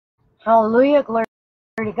Hallelujah, glory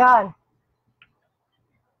to God.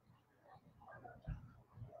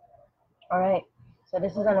 All right, so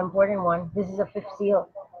this is an important one. This is a fifth seal.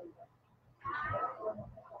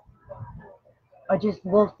 I just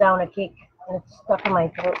wolfed down a cake and it's stuck in my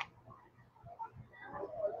throat.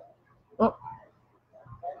 Mm.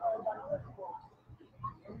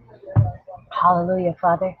 Hallelujah,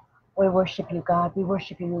 Father. We worship you, God. We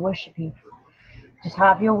worship you. We worship you. Just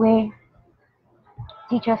have your way.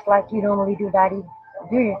 Teach us like you normally do, Daddy.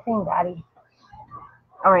 Do your thing, Daddy.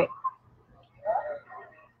 All right.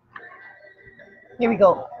 Here we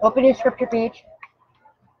go. Open your scripture page.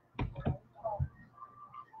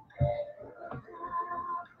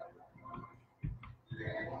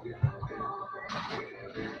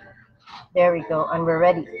 There we go. And we're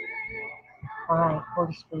ready. All right,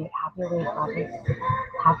 Holy Spirit, have your way, Father.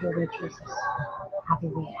 Have your way, Jesus. Have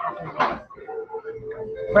your way, have your way.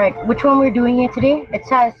 Right, which one we're doing it today? It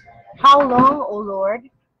says, how long, O Lord?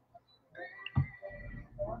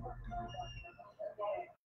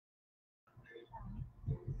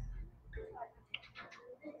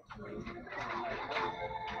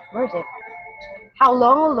 Where is it? How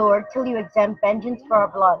long, O Lord, till you exempt vengeance for our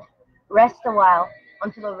blood? Rest a while,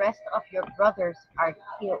 until the rest of your brothers are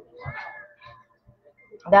killed.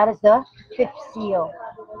 That is the fifth seal.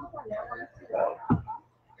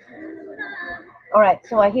 All right,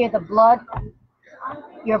 so I hear the blood,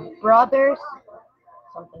 your brothers,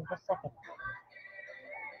 something, just a second.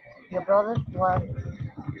 Your brother's blood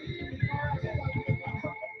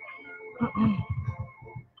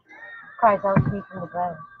cries out to me from the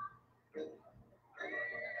ground.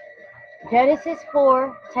 Genesis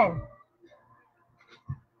 4:10.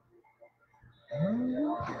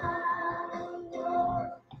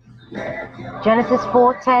 Genesis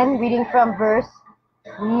 4:10, reading from verse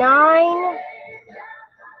 9.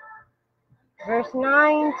 Verse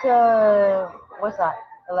 9 to, what's that?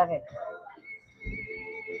 11.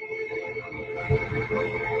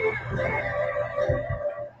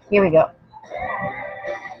 Here we go.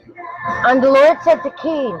 And the Lord said to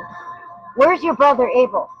Cain, where's your brother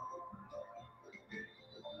Abel?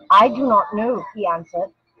 I do not know, he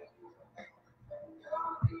answered.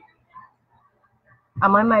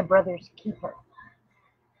 Am I my brother's keeper?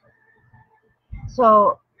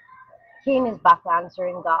 So Cain is back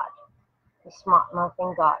answering God. He's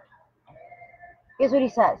smart-mouthing God. Here's what he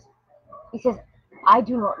says. He says, I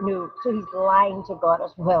do not know. So he's lying to God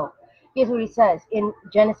as well. Here's what he says in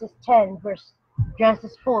Genesis 4,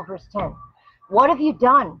 verse 10. What have you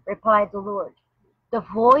done? Replied the Lord. The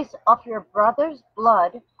voice of your brother's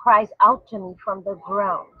blood cries out to me from the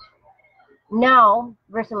ground. Now,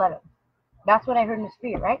 verse 11. That's what I heard in the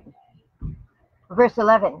spirit, right? Verse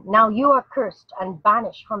 11. Now you are cursed and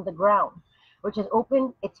banished from the ground, which has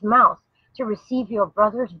opened its mouth to receive your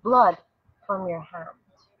brother's blood from your hand.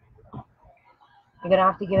 You're going to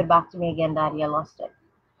have to give it back to me again, Daddy. I lost it.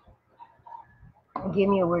 Give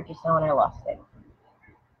me a word just now when I lost it.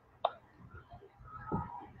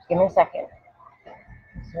 Just give me a second.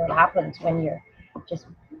 So what happens when you're just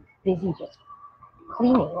busy just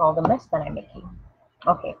cleaning all the mess that I'm making.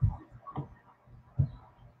 Okay.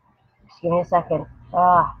 Just give me a second.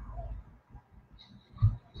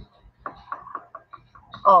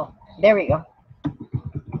 Oh, there we go.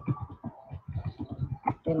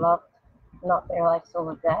 They love not their life so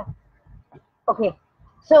with death. Okay,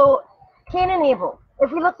 so Cain and Abel.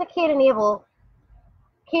 If we look at Cain and Abel,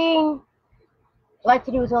 Cain liked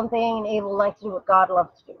to do his own thing, and Abel liked to do what God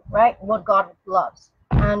loves to do, right? What God loves.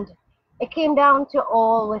 And it came down to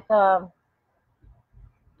all with,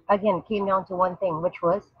 again, came down to one thing, which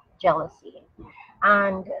was jealousy.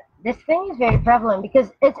 And this thing is very prevalent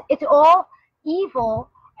because it's all evil.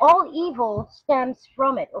 All evil stems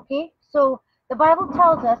from it, okay? So the Bible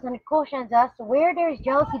tells us and it cautions us, where there is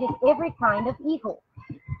jealousy, there's every kind of evil.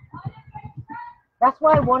 That's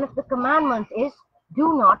why one of the commandments is,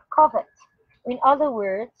 do not covet. In other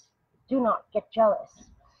words, do not get jealous.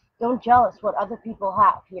 Don't jealous what other people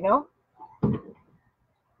have, you know?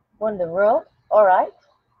 What in the world? All right.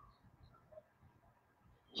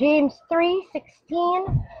 James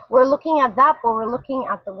 3:16. We're looking at that, but we're looking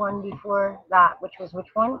at the one before that, which was which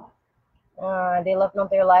one? They love not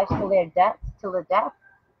their lives till their death, till the death.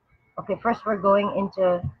 Okay, first we're going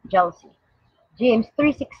into jealousy. James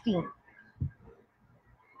 3:16.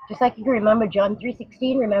 Just like you can remember John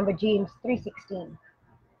 3:16, remember James 3:16.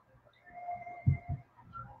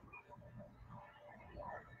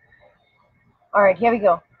 All right, here we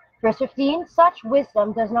go. Verse 15, such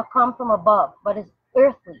wisdom does not come from above, but is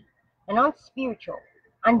earthly and unspiritual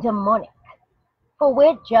and demonic. For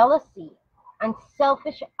where jealousy and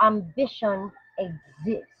selfish ambition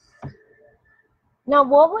exist, Now,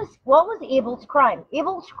 what was Abel's crime?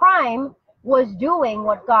 Abel's crime was doing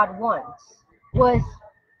what God wants, was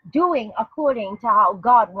doing according to how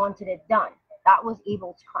God wanted it done. That was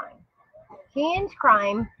Abel's crime. Cain's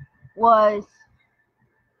crime was,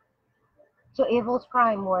 so Abel's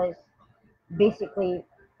crime was basically,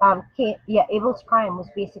 Abel's crime was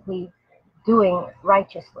basically doing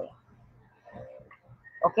righteously.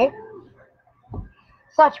 Okay?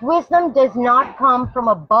 Such wisdom does not come from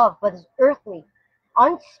above, but is earthly,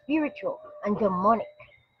 unspiritual, and demonic.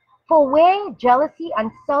 For where jealousy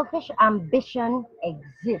and selfish ambition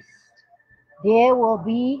exist, there will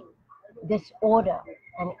be disorder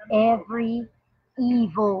and every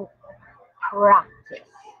evil practice.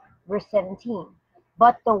 Verse 17.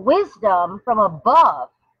 But the wisdom from above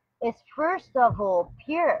is first of all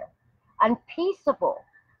pure and peaceable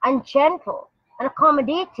and gentle and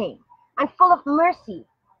accommodating and full of mercy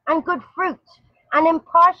and good fruit and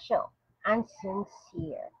impartial and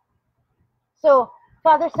sincere. So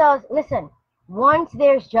Father says, listen, once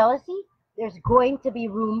there's jealousy, there's going to be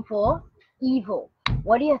room for evil.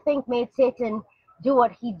 What do you think made Satan do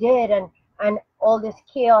what he did and all this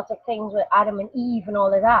chaotic things with Adam and Eve and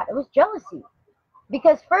all of that? It was jealousy.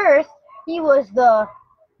 Because first, he was the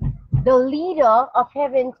leader of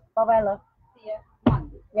heaven's,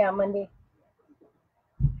 Monday.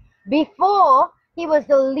 Before, he was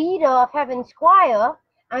the leader of heaven's choir,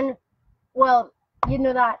 and well, you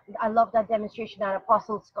know that I love that demonstration that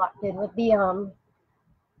Apostle Scott did with the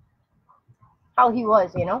how he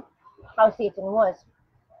was, how Satan was.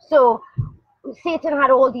 So Satan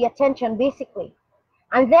had all the attention basically.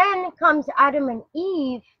 And then comes Adam and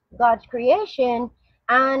Eve, God's creation,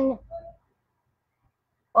 and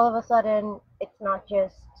all of a sudden it's not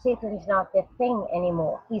just, Satan's not the thing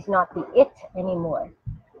anymore. He's not the it anymore.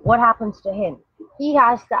 What happens to him? He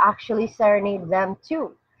has to actually serenade them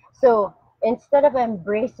too. So instead of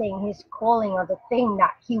embracing his calling or the thing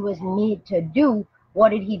that he was made to do, what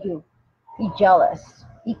did he do? He jealous.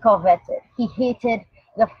 He coveted. He hated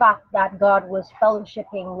the fact that God was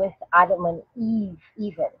fellowshipping with Adam and Eve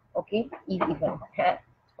even. Okay? Eve even.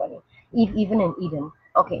 It's funny. Eve even in Eden.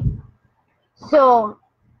 Okay. So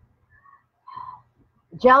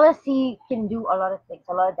jealousy can do a lot of things,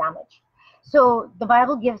 a lot of damage. So the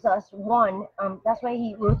Bible gives us one, that's why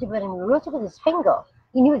he wrote it, and he wrote it with his finger.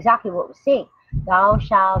 He knew exactly what it was saying. Thou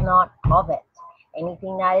shalt not covet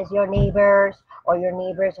anything that is your neighbor's or your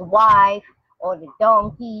neighbor's wife or the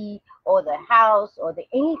donkey or the house or the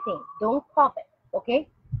anything. Don't covet, okay?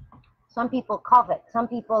 Some people covet. Some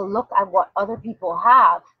people look at what other people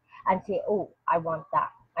have and say, oh, I want that.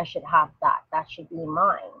 I should have that. That should be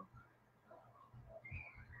mine.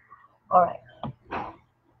 All right.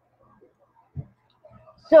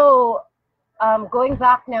 So going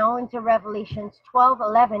back now into Revelations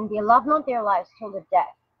 12:11, they love not their lives till the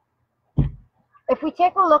death. If we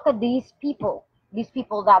take a look at these people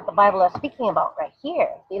that the Bible is speaking about right here,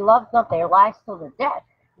 they love not their lives till the death.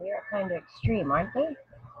 They are kind of extreme, aren't they?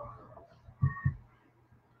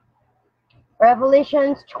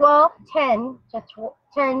 Revelations 12:10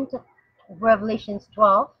 to Revelations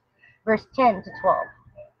 12, verse 10 to 12.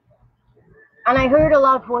 And I heard a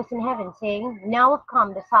loud voice in heaven saying, now have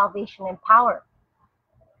come the salvation and power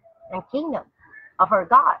and kingdom of our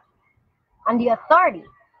God and the authority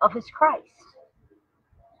of his Christ.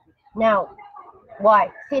 Now,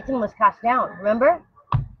 why? Satan was cast down, remember?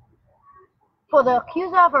 For the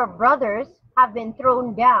accuser of our brothers have been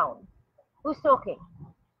thrown down. Who's talking?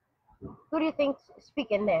 Who do you think's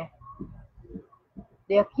speaking there?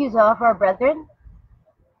 The accuser of our brethren?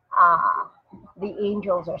 The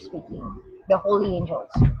angels are speaking. The holy angels.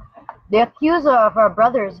 The accuser of our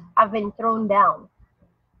brothers have been thrown down.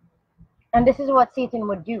 And this is what Satan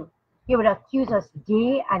would do. He would accuse us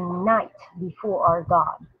day and night before our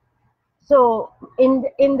God. So in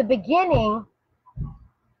the beginning,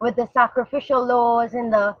 with the sacrificial laws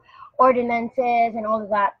and the ordinances and all of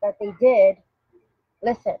that they did,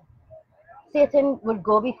 listen, Satan would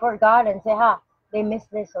go before God and say, they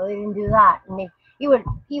missed this or they didn't do that. And he would,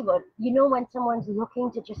 when someone's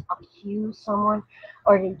looking to just accuse someone,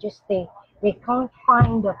 or they can't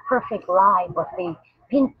find a perfect lie, but they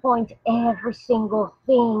pinpoint every single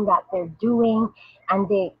thing that they're doing, and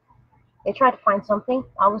they try to find something.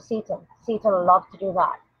 I was Satan. Satan loved to do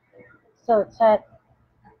that. So it said,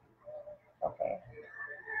 okay.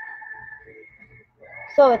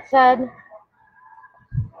 So it said,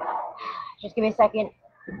 just give me a second.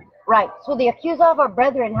 Right. So the accuser of our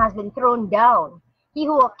brethren has been thrown down. He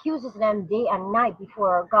who accuses them day and night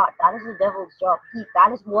before our God. That is the devil's job.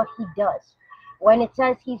 That is what he does. When it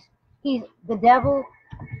says the devil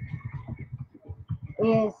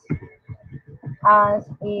is as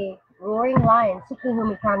a roaring lion seeking whom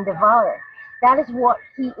he can devour. That is what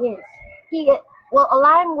he is. Well, a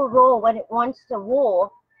lion will roar when it wants to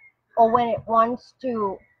roar or when it wants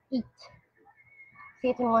to eat.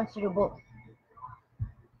 Satan wants to do both.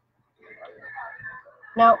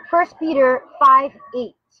 Now, 1 Peter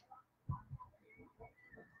 5:8.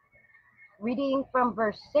 Reading from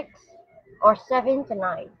verse 6 or 7 to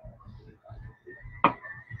 9.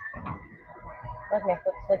 That's my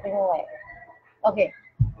foot slipping away. Okay.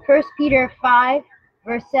 1 Peter 5,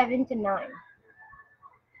 verse 7 to 9.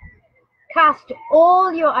 Cast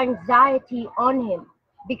all your anxiety on him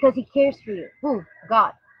because he cares for you. Who?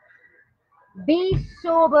 God. Be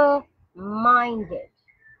sober-minded.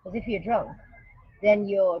 As if you're drunk, then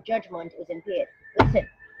your judgment is impaired. Listen.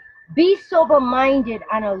 Be sober-minded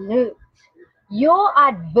and alert. Your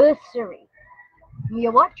adversary,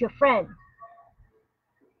 your what? Your friend.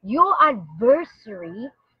 Your adversary,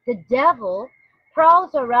 the devil,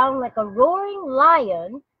 prowls around like a roaring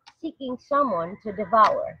lion seeking someone to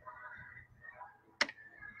devour.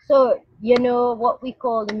 So, you know what we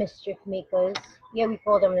call the mischief makers? Yeah, we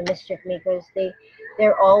call them the mischief makers.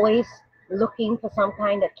 They're always looking for some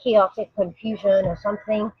kind of chaotic confusion or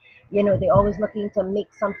something. You know, they're always looking to make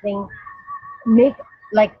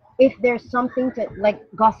like if there's something to, like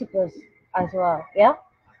gossipers as well. Yeah.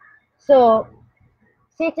 So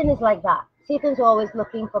Satan is like that. Satan's always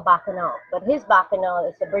looking for bacchanal, but his bacchanal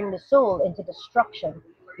is to bring the soul into destruction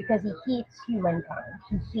because he hates humankind.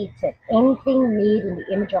 He hates it. Anything made in the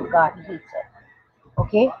image of God, he hates it.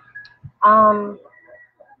 Okay?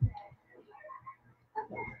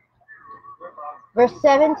 Verse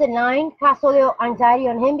 7 to 9, cast all your anxiety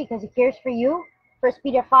on him because he cares for you. 1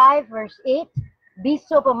 Peter 5, verse 8, be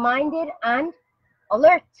sober-minded and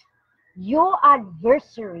alert. Your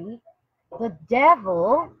adversary, the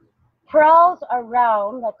devil, prowls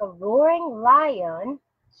around like a roaring lion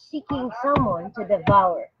seeking someone to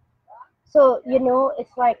devour. So, you know,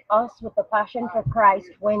 it's like us with the passion for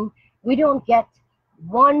Christ. When we don't get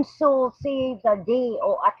one soul saved a day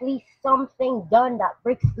or at least something done that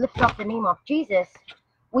lifts up the name of Jesus,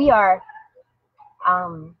 we are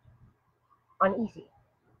uneasy.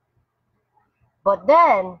 But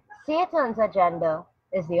then Satan's agenda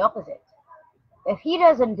is the opposite. If he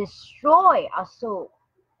doesn't destroy a soul,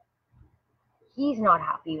 he's not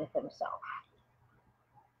happy with himself.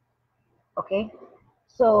 Okay?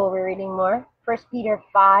 So we're reading more. 1 Peter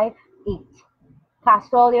 5:8.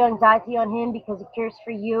 Cast all your anxiety on him because he cares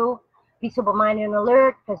for you. Be sober-minded and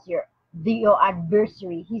alert because your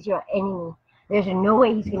adversary, he's your enemy. There's no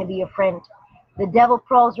way he's going to be your friend. The devil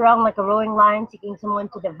prowls around like a roaring lion seeking someone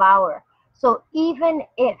to devour. So even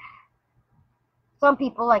if some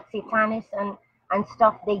people like Satanists and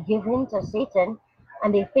stuff, they give in to Satan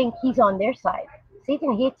and they think he's on their side.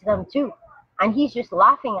 Satan hates them too. And he's just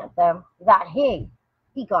laughing at them that, hey,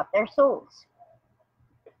 he got their souls.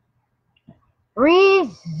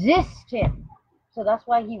 Resist him. So that's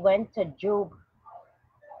why he went to Job.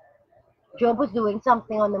 Job was doing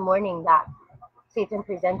something on the morning that Satan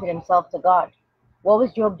presented himself to God. What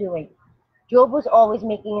was Job doing? Job was always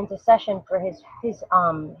making intercession for his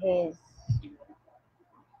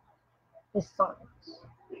sons.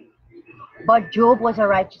 But Job was a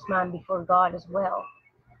righteous man before God as well.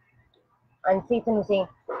 And Satan was saying,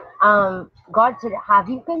 God said, have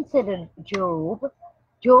you considered Job?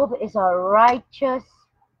 Job is a righteous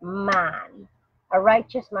man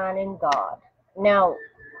in God. Now,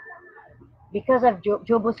 because of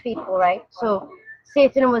Job was faithful, right? So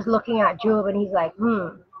Satan was looking at Job and he's like,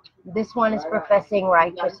 this one is professing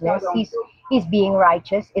righteousness. He's being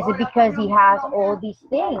righteous. Is it because he has all these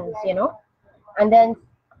things, you know? And then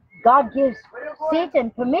God gives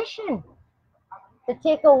Satan permission to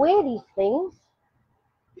take away these things.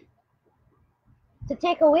 To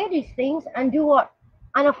take away these things and do what?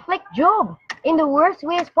 And afflict Job in the worst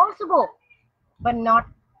ways possible, but not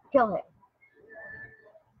kill him.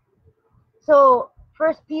 So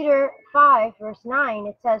 1 Peter 5 verse 9,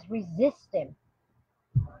 it says, resist him.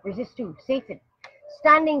 Resist who? Satan.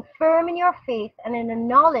 Standing firm in your faith and in the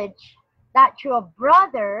knowledge that your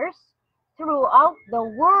brothers throughout the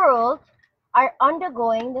world are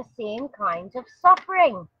undergoing the same kinds of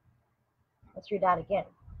suffering. Let's read that again.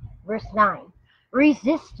 Verse 9.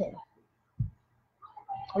 Resist him.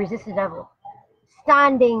 Resist the devil.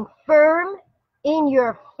 Standing firm in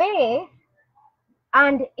your faith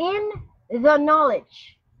and in the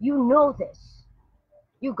knowledge. You know this.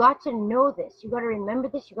 You got to know this. You got to remember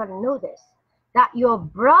this. You got to know this. That your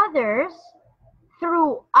brothers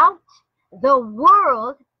throughout the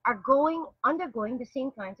world are undergoing the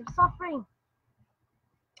same kinds of suffering.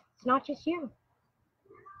 It's not just you.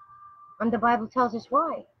 And the Bible tells us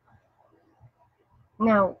why.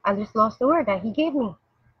 Now, I just lost the word that he gave me.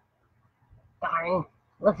 Darn.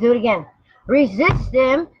 Let's do it again. Resist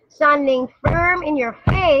them, standing firm in your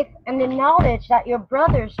faith and the knowledge that your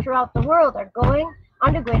brothers throughout the world are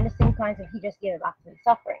undergoing the same kinds of, he just gave back to the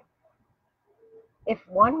suffering. If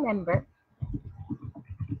one member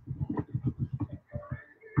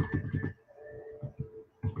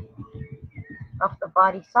of the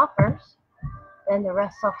body suffers, then the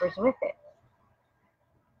rest suffers with it.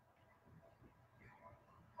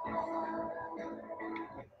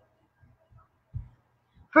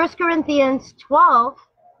 First Corinthians 12,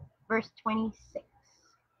 verse 26.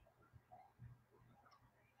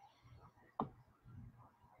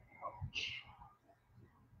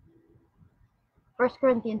 First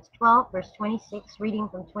Corinthians 12, verse 26, reading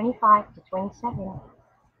from 25 to 27.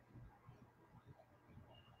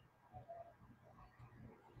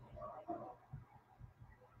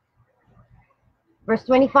 Verse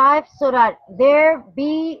 25, so that there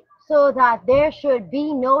should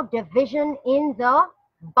be no division in the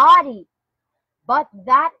body, but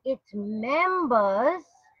that its members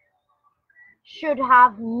should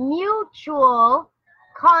have mutual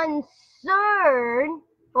concern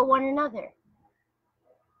for one another.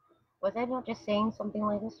 Was I not just saying something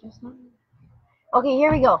like this just now? Okay,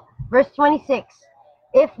 here we go. Verse 26.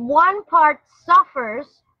 If one part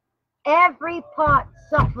suffers, every part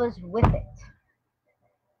suffers with it.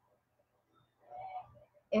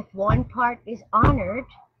 If one part is honored,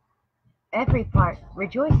 every part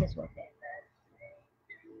rejoices with it.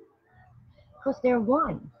 Because they're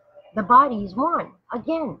one. The body is one.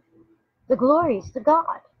 Again, the glory is to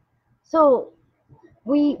God. So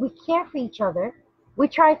we care for each other. We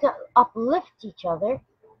try to uplift each other.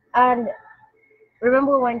 And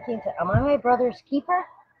remember when Cain said, am I my brother's keeper?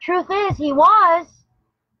 Truth is, he was.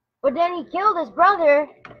 But then he killed his brother.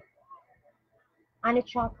 And it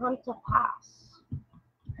shall come to pass.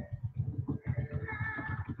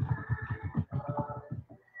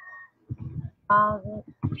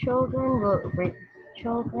 Children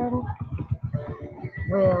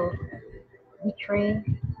will betray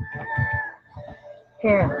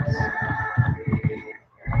parents.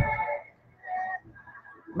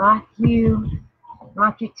 Matthew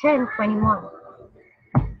 10:21.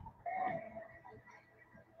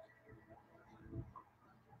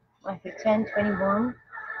 Matthew 10:21.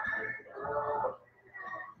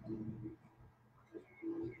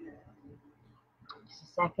 Just a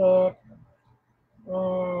second.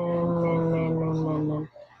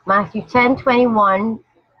 Matthew 10:21,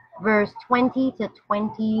 verse 20 to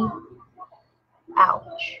 22.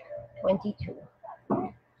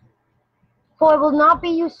 For it will not be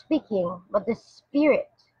you speaking, but the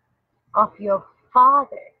Spirit of your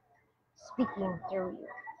Father speaking through you.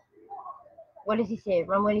 What does he say?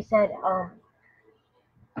 Remember when he said,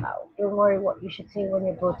 don't worry what you should say when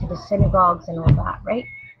you go to the synagogues and all that, right?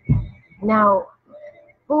 Now,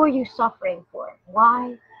 who are you suffering for?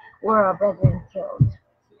 Why were our brethren killed?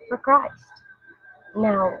 For Christ.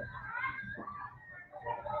 Now,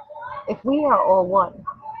 if we are all one,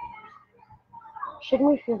 shouldn't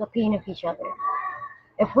we feel the pain of each other?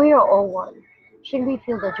 If we are all one, shouldn't we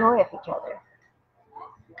feel the joy of each other?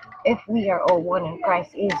 If we are all one and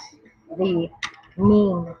Christ is the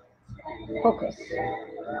main focus,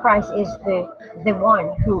 Christ is the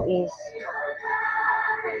one who is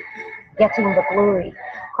getting the glory.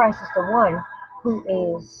 Christ is the one who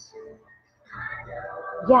is,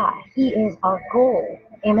 he is our goal.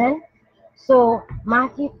 Amen? So,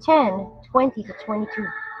 Matthew 10:20 to 22.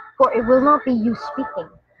 For it will not be you speaking,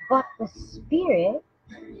 but the Spirit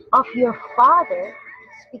of your Father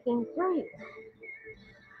speaking through you.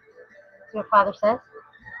 So your Father says,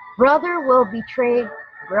 brother will betray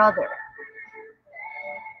brother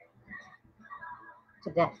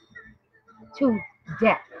to death. To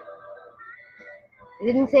death. It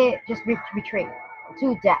didn't say just betray.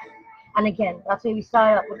 To death. And again, that's why we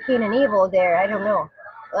started up with Cain and Abel there. I don't know.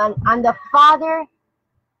 And the father,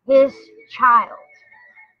 his child.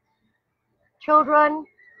 Children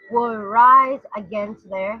will rise against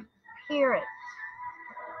their parents.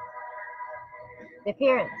 The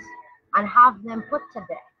parents. And have them put to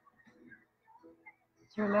death.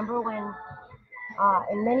 So remember when,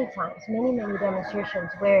 in many times, many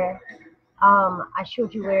demonstrations where I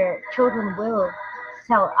showed you where children will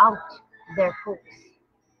sell out their folks.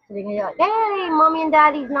 So they're gonna be like, hey, mommy and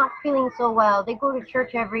daddy's not feeling so well. They go to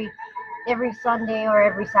church every Sunday or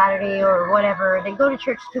every Saturday or whatever. They go to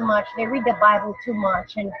church too much. They read the Bible too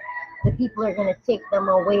much, and the people are gonna take them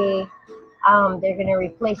away. They're gonna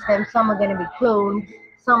replace them. Some are gonna be cloned.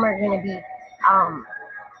 Some are gonna be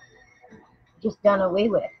just done away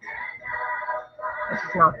with. This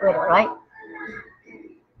is not good, all right?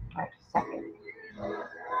 Alright, second.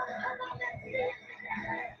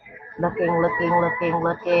 Looking.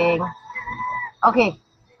 Okay,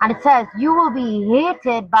 and it says, you will be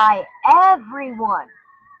hated by everyone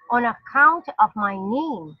on account of my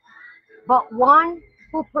name, but one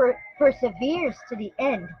who perseveres to the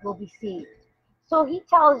end will be saved. So he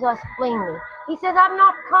tells us plainly, he says, I've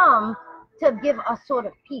not come to give a sort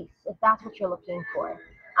of peace, if that's what you're looking for.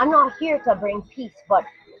 I'm not here to bring peace, but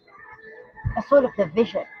a sort of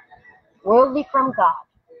division. Worldly from God,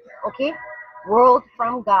 okay? World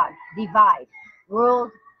from God, divide.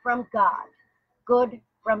 World from God, good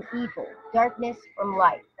from evil, darkness from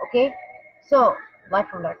light, okay? So, light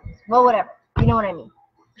from darkness, well, whatever, you know what I mean.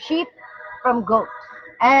 Sheep from goat.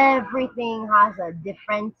 Everything has a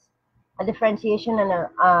differentiation and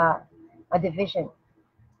a division.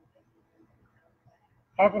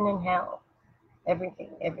 Heaven and hell,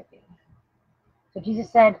 everything. So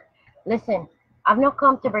Jesus said, listen, I've not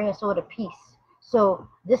come to bring a sort of peace. So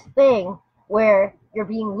this thing where you're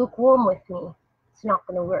being lukewarm with me, it's not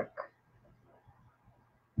going to work.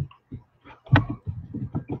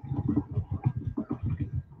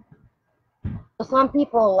 So some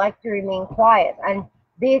people like to remain quiet, and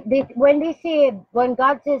when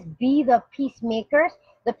God says be the peacemakers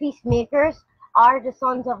are the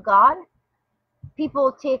sons of God.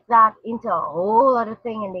 People take that into a whole other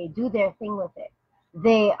thing and they do their thing with it.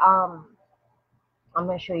 I'm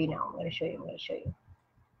going to show you now. I'm going to show you.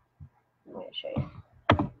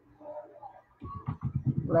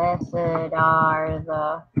 Blessed are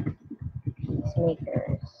the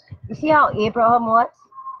peacemakers. You see how Abraham was?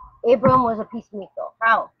 Abraham was a peacemaker.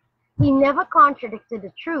 How? He never contradicted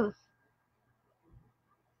the truth.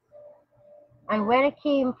 And when it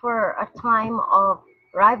came for a time of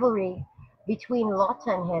rivalry between Lot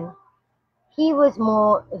and him, he was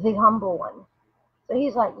more the humble one. So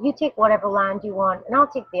he's like, you take whatever land you want, and I'll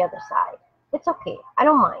take the other side. It's okay. I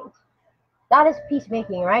don't mind. That is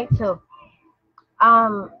peacemaking, right? So,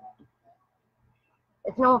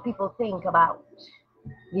 it's not what people think about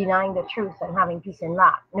denying the truth and having peace in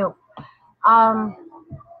that. No.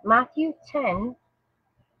 Matthew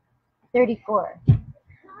 10:34.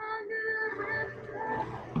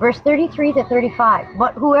 Verse 33 to 35.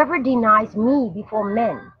 But whoever denies me before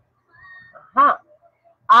men,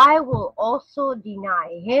 I will also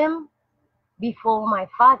deny him before my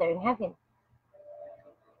Father in heaven.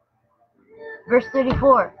 Verse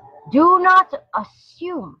 34. Do not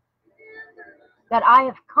assume that I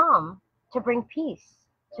have come to bring peace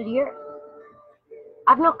to the earth.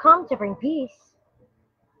 I've not come to bring peace,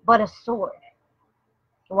 but a sword.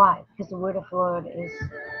 Why? Because the word of the Lord is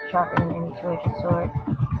sharper than any two-edged sword.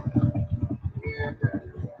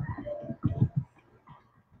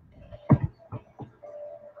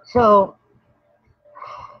 So,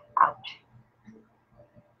 ouch.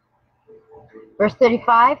 Verse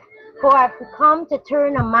 35, for I have come to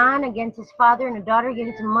turn a man against his father, and a daughter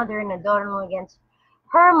against his mother, and a daughter-in-law against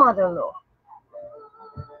her mother-in-law.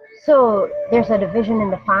 So, there's a division in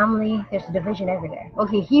the family. There's a division everywhere.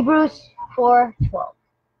 Okay, Hebrews 4:12.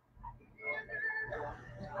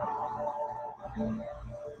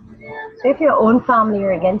 So if your own family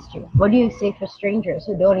are against you, what do you say for strangers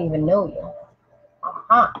who don't even know you?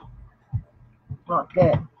 Not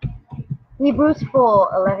good. Hebrews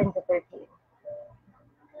 4:11 to 13.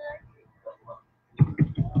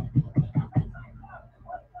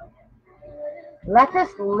 Let us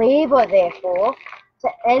labor, therefore, to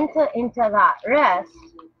enter into that rest,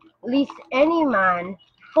 lest any man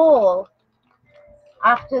fall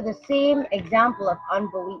after the same example of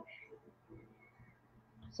unbelief.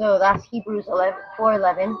 So that's Hebrews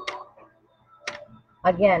 4:11.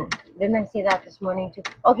 Again, didn't I say that this morning too?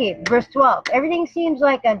 Okay, verse 12. Everything seems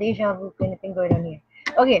like a deja vu kind of thing going on here.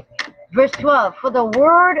 Okay, verse 12. For the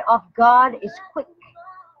word of God is quick,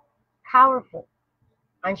 powerful,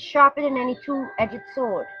 and sharper than any two-edged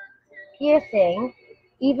sword, piercing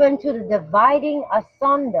even to the dividing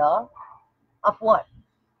asunder of what?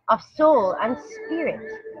 Of soul and spirit,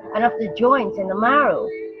 and of the joints and the marrow,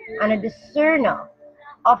 and a discerner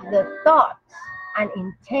of the thoughts and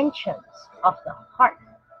intentions of the heart.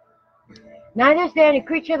 Neither is there any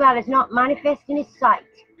creature that is not manifest in his sight,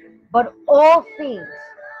 but all things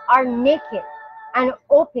are naked and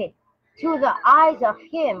open to the eyes of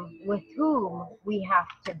him with whom we have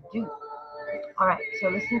to do. All right, so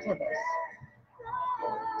listen to this.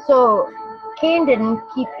 So Cain didn't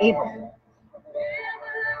keep Abel.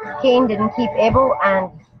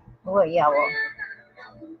 And who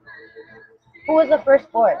was the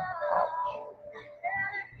firstborn?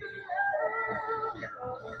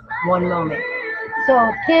 One moment.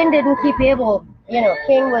 So Cain didn't keep Abel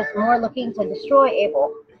Cain was more looking to destroy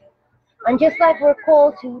Abel. And just like we're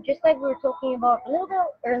called to, just like we were talking about a little bit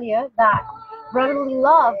earlier, that brotherly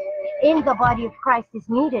love in the body of Christ is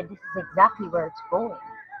needed. This is exactly where it's going.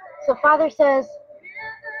 So Father says,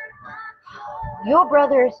 your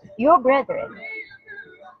brethren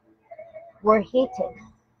were hated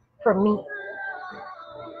for me,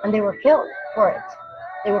 and they were killed for it.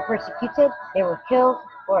 They were persecuted, they were killed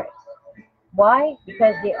for it. Why?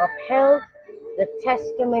 Because they upheld the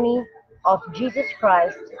testimony of Jesus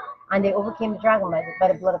Christ, and they overcame the dragon by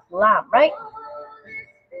the blood of the Lamb, right?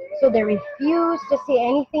 So they refused to say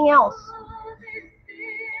anything else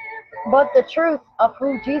but the truth of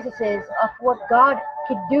who Jesus is, of what God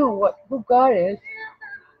could do, who God is.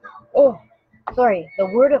 The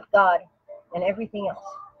Word of God and everything else.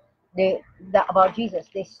 About Jesus,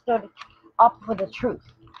 they stood up for the truth,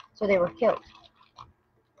 so they were killed.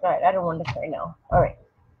 All right, I don't want to say now. All right.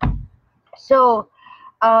 So,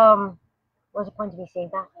 what's the point of me saying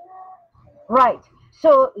that? Right.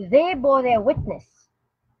 So they bore their witness,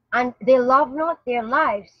 and they loved not their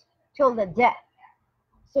lives till the death.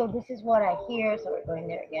 So this is what I hear. So we're going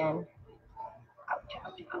there again. Ouch,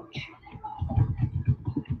 ouch, ouch.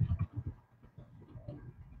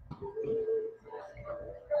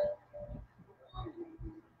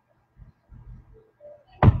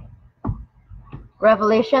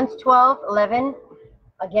 Revelations 12:11.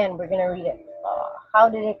 Again, we're going to read it. How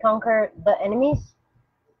did they conquer the enemies?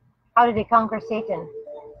 How did they conquer Satan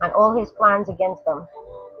and all his plans against them?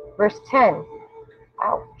 Verse 10.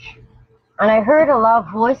 Ouch. And I heard a loud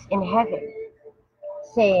voice in heaven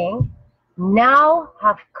saying, now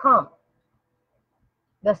have come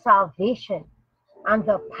the salvation and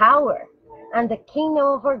the power and the kingdom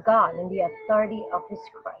of our God and the authority of his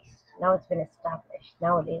Christ. Now it's been established.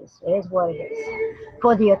 Now it is. It is what it is.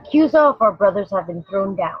 For the accuser of our brothers have been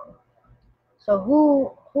thrown down. So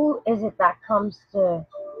who is it that comes to...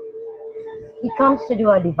 He comes to do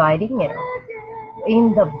a dividing,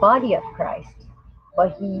 in the body of Christ.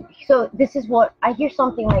 But so this is what, I hear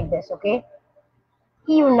something like this, okay?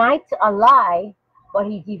 He unites a lie, but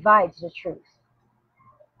he divides the truth.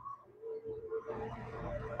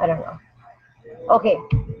 I don't know. Okay.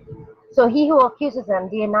 So he who accuses them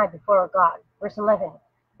day and night before our God. Verse 11.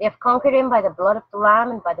 They have conquered him by the blood of the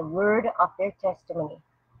Lamb and by the word of their testimony.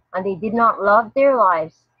 And they did not love their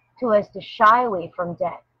lives so as to shy away from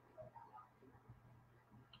death.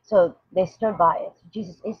 So they stood by it.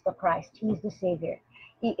 Jesus is the Christ. He is the Savior.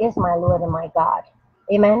 He is my Lord and my God.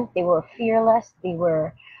 Amen. They were fearless. They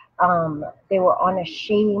were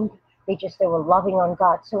unashamed. They were loving on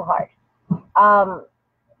God so hard.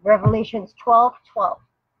 Revelations 12:12.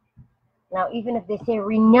 Now, even if they say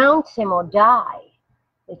renounce him or die,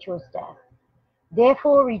 they chose death.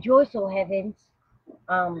 Therefore, rejoice, O heavens.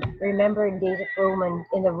 Remember in days of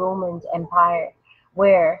in the Roman Empire,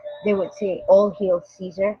 where they would say, all hail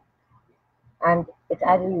Caesar. And it's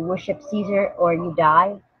either you worship Caesar or you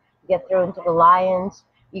die. You get thrown to the lions.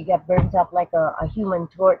 You get burnt up like a human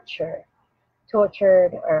tortured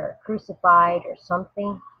or crucified or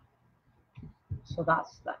something. So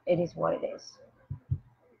it is what it is.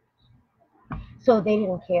 So they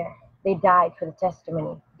didn't care. They died for the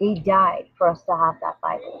testimony. They died for us to have that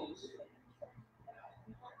Bible.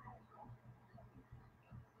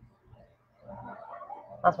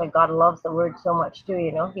 That's why God loves the word so much too,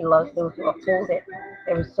 He loves those who uphold it.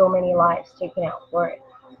 There were so many lives taken out for it.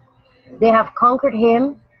 They have conquered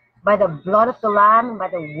him by the blood of the Lamb and by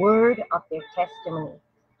the word of their testimony.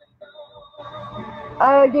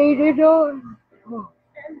 They did not.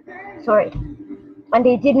 Sorry. And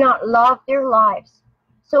they did not love their lives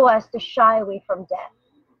so as to shy away from death.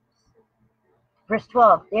 Verse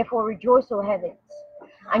 12. Therefore rejoice, O heavens,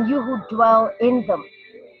 and you who dwell in them.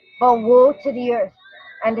 But woe to the earth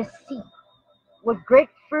and the sea. With great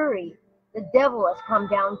fury, the devil has come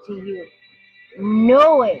down to you,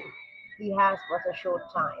 knowing he has but a short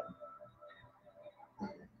time.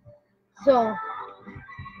 So,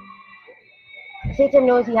 Satan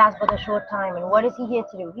knows he has but a short time. And what is he here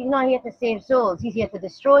to do? He's not here to save souls. He's here to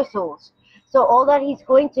destroy souls. So all that he's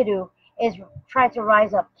going to do is try to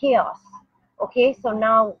rise up chaos. Okay, so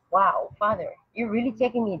now, wow, Father, you're really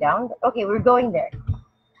taking me down? Okay, we're going there.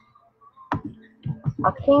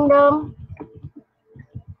 A kingdom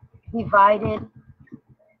divided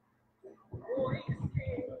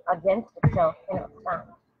against itself cannot stand.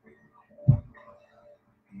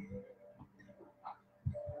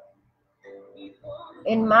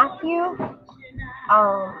 In Matthew,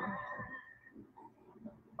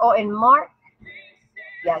 in Mark,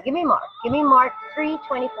 give me Mark. Give me Mark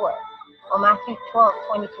 3:24 or Matthew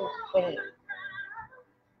 12:22-28.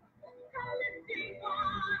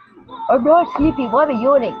 I'm not sleepy. Why am I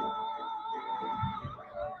yawning?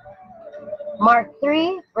 Mark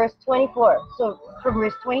 3, verse 24. So from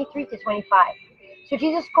verse 23 to 25. So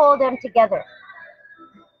Jesus called them together.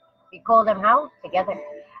 He called them how? Together.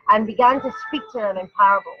 And began to speak to them in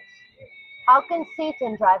parables. How can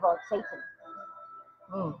Satan drive out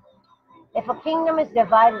Satan? If a kingdom is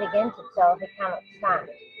divided against itself, it cannot stand.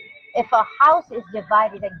 If a house is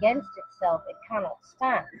divided against itself, it cannot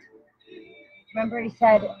stand. Remember he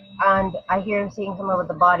said, and I hear him saying something about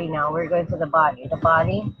the body now. We're going to the body. The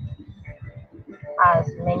body has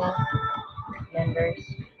many members.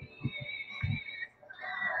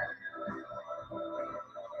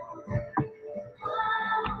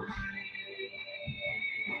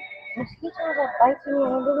 Mosquitoes are biting me. I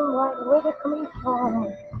don't know where they're coming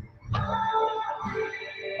from.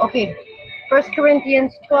 Okay, 1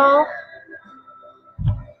 Corinthians 12,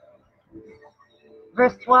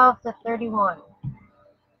 verse 12 to 31.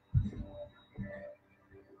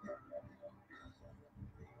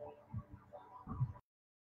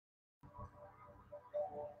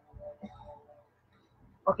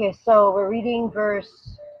 Okay, so we're reading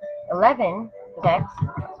verse 11, text,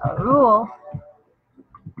 rule,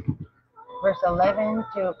 verse 11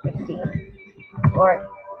 to 15, or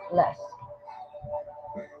less.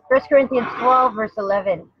 1 Corinthians 12, verse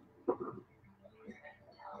 11.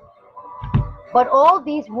 But all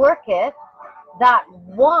these worketh that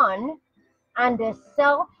one and the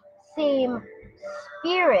self same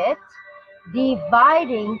Spirit,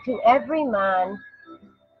 dividing to every man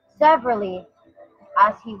severally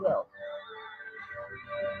as he will.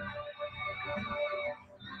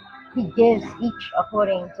 He gives each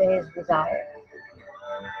according to his desire.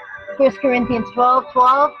 1 Corinthians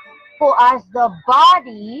 12:12. For as the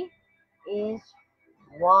body is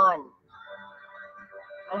one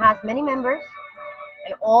and has many members,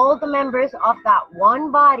 and all the members of that one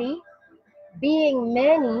body, being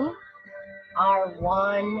many, are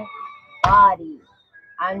one body,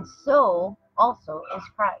 and so also is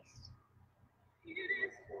Christ.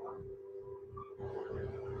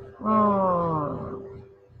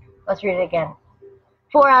 Let's read it again.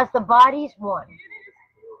 For as the body is one,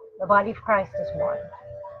 the body of Christ is one,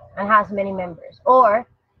 and has many members. Or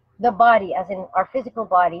the body, as in our physical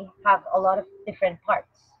body, have a lot of different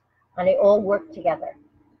parts, and they all work together.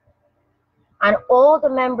 And all the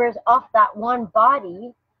members of that one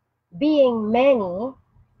body, being many,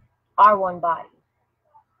 are one body.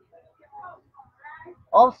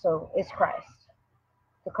 Also is Christ.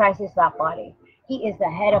 So Christ is that body. He is the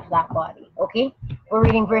head of that body. Okay? We're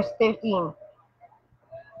reading verse 13.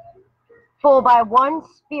 For by one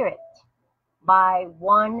Spirit,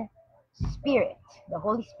 the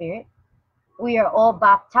Holy Spirit, we are all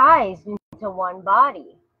baptized into one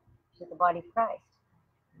body, which is the body of Christ.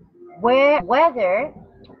 Whether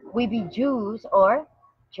we be Jews or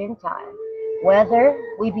Gentile, whether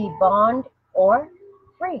we be bond or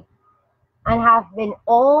free, and have been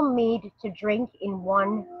all made to drink in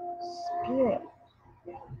one Spirit.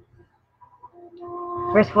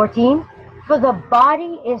 Verse 14, for the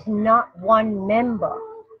body is not one member,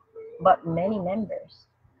 but many members.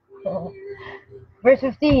 Verse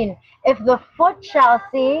 15, if the foot shall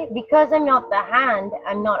say, because I'm not the hand,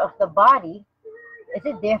 I'm not of the body, is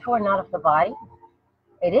it therefore not of the body?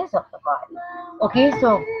 It is of the body. Okay,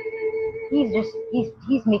 so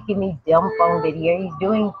he's making me dumbfounded here.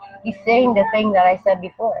 He's saying the thing that I said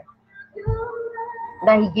before,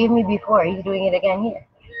 that he gave me before. He's doing it again here.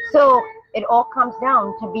 So it all comes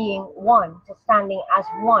down to being one, to standing as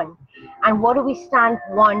one. And what do we stand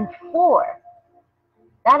one for?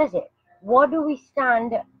 That is it. What do we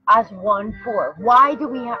stand as one for? Why do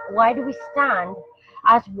we stand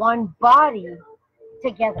as one body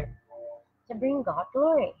together? To bring God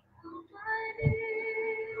glory.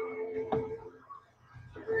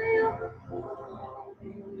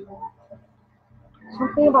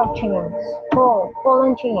 Something about chains. Paul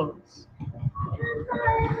and chains.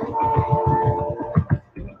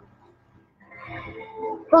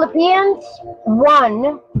 Philippians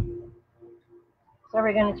 1. So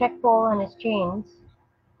we're going to check Paul and his chains.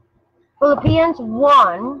 Philippians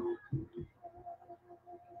 1,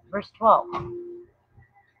 verse 12.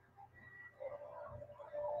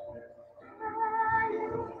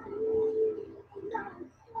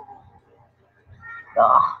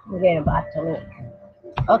 I'm getting a bad tummy.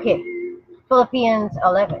 Okay, Philippians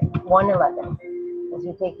 1:11. As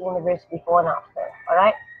we're taking the verse before and after.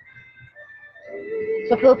 Alright?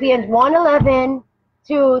 So Philippians 1:11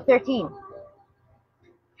 to 13.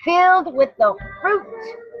 Filled with the fruit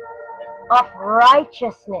of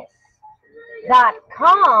righteousness that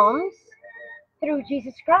comes through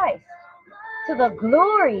Jesus Christ, to the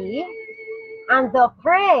glory and the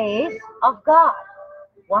praise of God.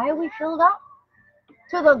 Why are we filled up?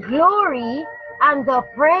 To the glory and the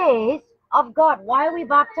praise of God. Why are we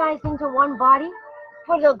baptized into one body?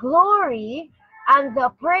 For the glory and the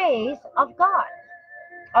praise of God.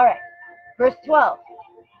 All right, verse 12.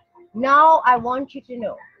 Now I want you to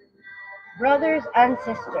know, brothers and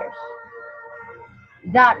sisters,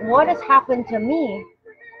 that what has happened to me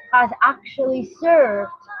has actually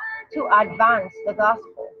served to advance the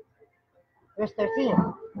gospel. Verse 13.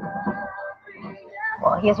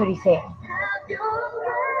 Well, here's what he's saying.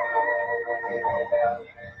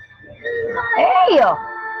 Hey!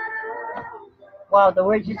 Wow, the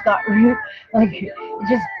word just got like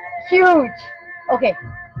just huge. Okay.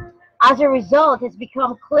 As a result, it's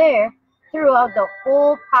become clear throughout the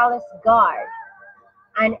whole palace guard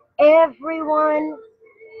and everyone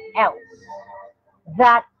else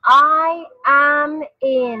that I am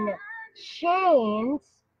in chains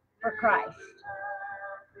for Christ.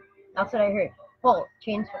 That's what I heard. Paul,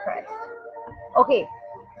 chains for Christ. Okay,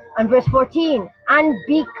 and verse 14. And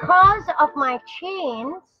because of my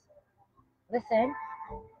chains, listen,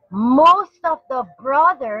 most of the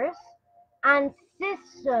brothers and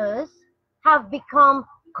sisters have become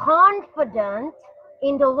confident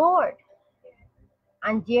in the Lord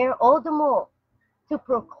and dare all the more to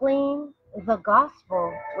proclaim the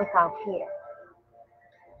gospel without fear.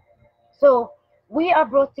 So we are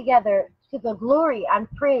brought together to the glory and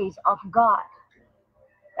praise of God.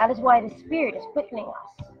 That is why the Spirit is quickening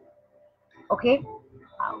us. Okay?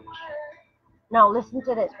 Ouch. Now listen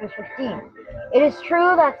to this, verse 15. It is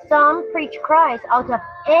true that some preach Christ out of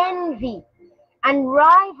envy and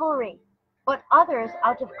rivalry, but others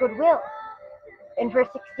out of goodwill. In verse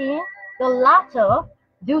 16, the latter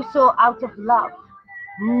do so out of love,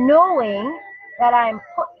 knowing that I am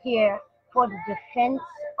put here for the defense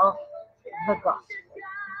of the gospel.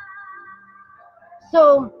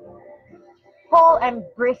 So Paul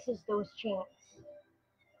embraces those chains.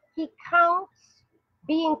 He counts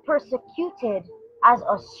being persecuted as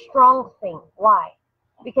a strong thing. Why?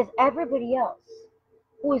 Because everybody else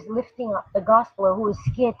who is lifting up the gospel or who is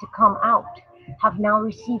scared to come out have now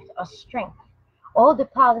received a strength. All the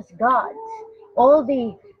palace guards, all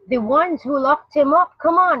the ones who locked him up,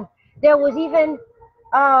 come on. There was even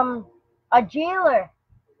a jailer.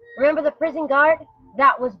 Remember the prison guard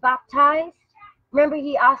that was baptized? Remember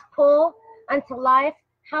he asked Paul and Silas,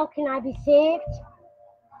 how can I be saved?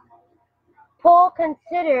 Paul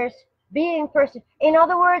considers being persecuted. In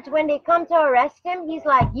other words, when they come to arrest him, he's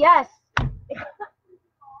like, yes.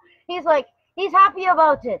 He's happy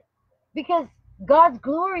about it because God's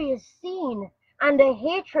glory is seen and the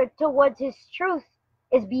hatred towards his truth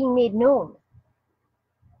is being made known.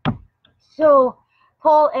 So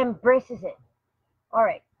Paul embraces it. All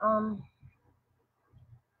right.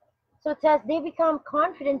 So it says they become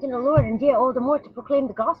confident in the Lord and dare all the more to proclaim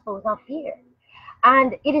the gospel without fear.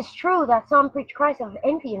 And it is true that some preach Christ out of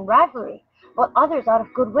envy and rivalry, but others out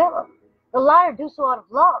of goodwill. The latter do so out of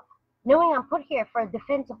love, knowing I'm put here for a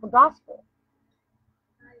defense of the gospel.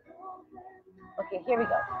 Okay, here we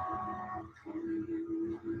go.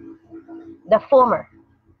 The former,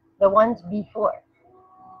 the ones before,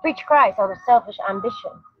 preach Christ out of selfish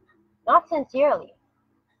ambition, not sincerely,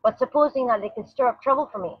 but supposing that they can stir up trouble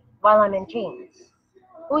for me while I'm in chains.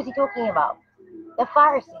 Who is he talking about? The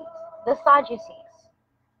Pharisees, the Sadducees.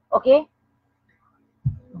 Okay?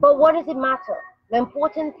 But what does it matter? The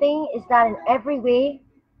important thing is that in every way,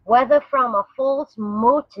 whether from a false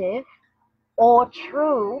motive or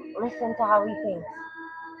true, listen to how he thinks.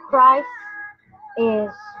 Christ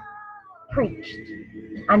is preached.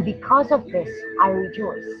 And because of this, I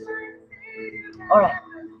rejoice. Alright.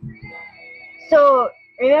 So,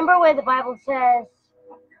 remember where the Bible says,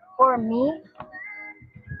 for me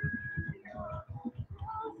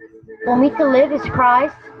to live is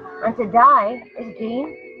Christ, and to die is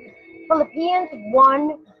gain. Philippians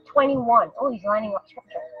 1:21. Oh, he's lining up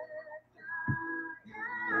scripture.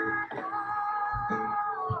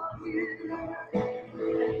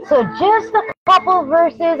 So just a couple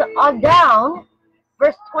verses are down.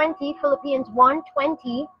 Verse 20, Philippians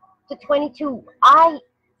 1:20 to 22. I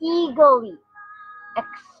eagerly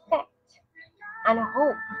expect and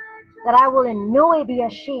hope that I will in no way be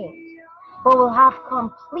ashamed, but will have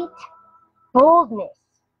complete boldness,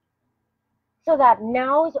 so that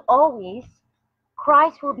now as always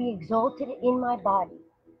Christ will be exalted in my body,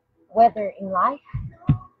 whether in life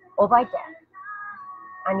or by death.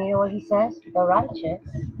 And you know what he says? The righteous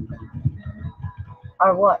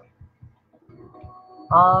are what?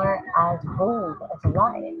 Are as bold as a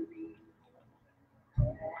lion.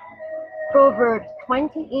 Proverbs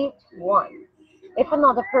 28:1. If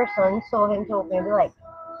another person saw him talking, they'd be like,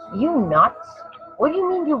 "You nuts? What do you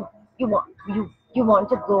mean you want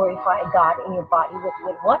to glorify God in your body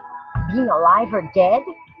with what? Being alive or dead?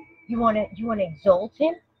 You wanna exalt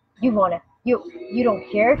him? You don't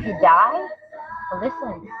care if you die? Well,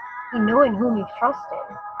 listen, you know in whom you've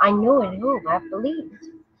trusted. I know in whom I've believed."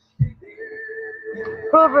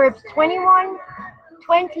 Proverbs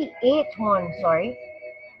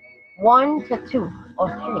 1 to 2 or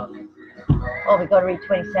 3. Oh, we gotta read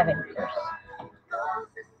 27 first.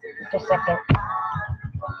 Just a second.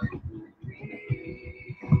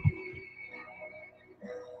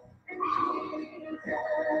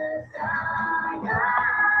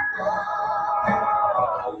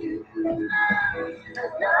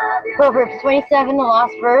 Proverbs 27, the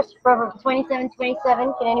last verse. Proverbs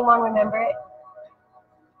 27:27. Can anyone remember it?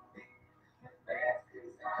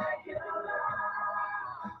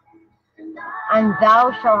 "And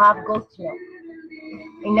thou shalt have goat's milk,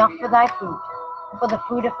 enough for thy food, for the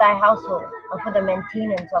food of thy household, and for the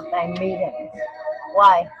maintenance of thy maidens."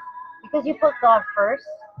 Why? Because you put God first.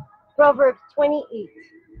 Proverbs 28,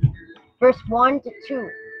 verse 1 to 2.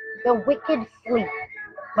 "The wicked sleep,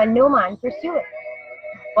 but no man pursueth,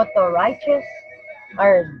 but the righteous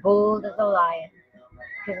are as bold as a lion."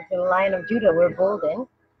 Because it's the Lion of Judah we're bold in.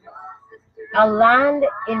 "A land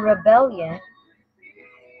in rebellion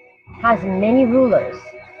has many rulers,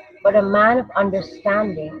 but a man of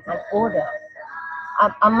understanding and order.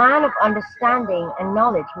 A man of understanding and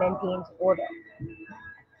knowledge maintains order."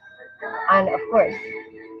 And of course,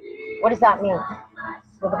 what does that mean?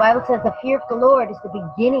 Well, the Bible says the fear of the Lord is the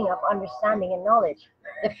beginning of understanding and knowledge.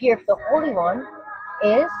 The fear of the Holy One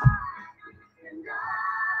is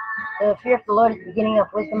the fear of the Lord is the beginning of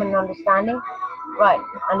wisdom and understanding. Right.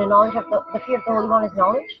 And the knowledge of the fear of the Holy One is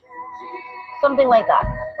knowledge. Something like that.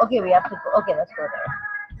 Okay, we have to go. Okay, let's go there.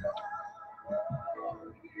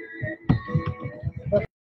 The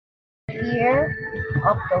fear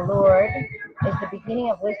of the Lord is the beginning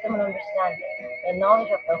of wisdom and understanding. The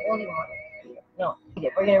knowledge of the Holy One. No,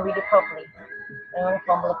 we're going to read it properly. I don't want to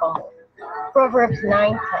fumble. Proverbs 9:10. I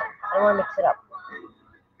don't want to mix it up.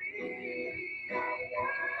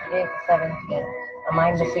 17. Am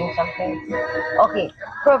I missing something? Okay,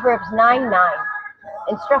 Proverbs 9:9.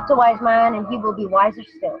 "Instruct a wise man, and he will be wiser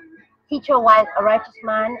still. Teach a righteous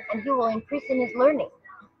man, and he will increase in his learning."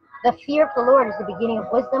 The fear of the Lord is the beginning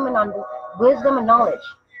of wisdom and knowledge.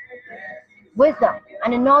 Wisdom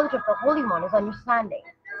and the knowledge of the Holy One is understanding.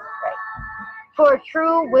 Right? "For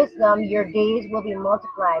true wisdom, your days will be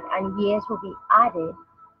multiplied, and years will be added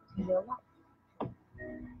to your life."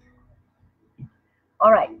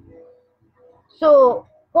 All right. So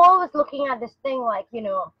Paul was looking at this thing like, it's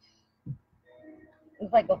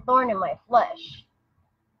like a thorn in my flesh.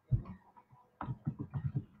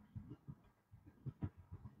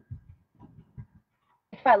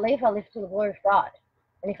 If I live to the glory of God.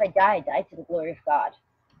 And if I die, I die to the glory of God.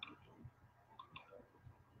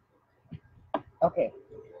 Okay.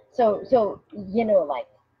 So like,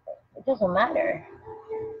 it doesn't matter.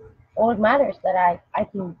 All it matters is that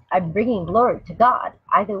I'm bringing glory to God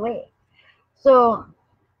either way. So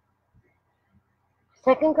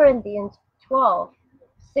 2 Corinthians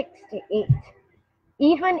 12:6-8.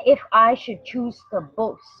 "Even if I should choose to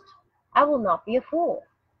boast, I will not be a fool,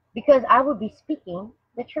 because I would be speaking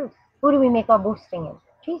the truth." Who do we make our boasting in?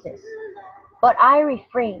 Jesus. "But I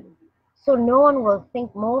refrain, so no one will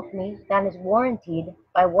think more of me than is warranted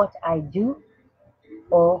by what I do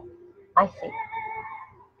or I say."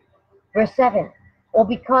 Verse 7. "Or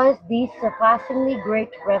because these surpassingly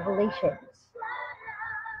great revelations.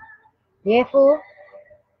 Therefore,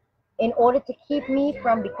 in order to keep me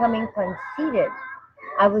from becoming conceited,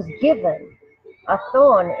 I was given a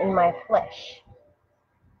thorn in my flesh."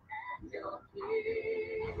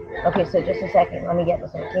 Okay, so just a second. Let me get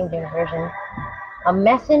this in King James Version. "A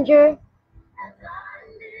messenger,"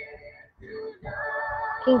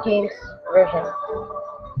 King James Version.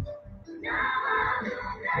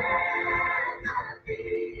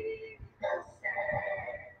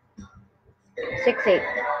 6:8.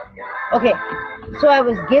 Okay, "So I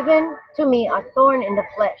was given to me a thorn in the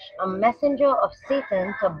flesh, a messenger of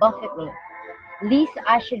Satan to buffet me, lest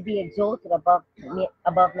I should be exalted above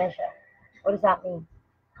measure." What does that mean?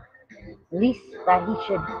 Least that he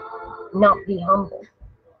should not be humble.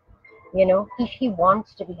 He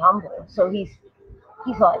wants to be humble, so he's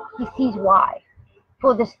like, he sees why.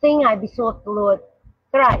 "For this thing I besought the Lord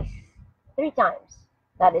three times,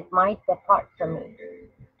 that it might depart from me."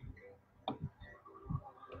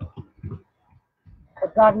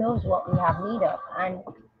 But God knows what we have need of. And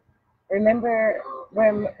remember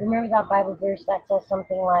that Bible verse that says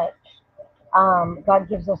something like, God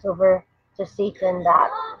gives us over to Satan that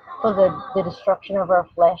for the destruction of our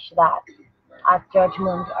flesh, that at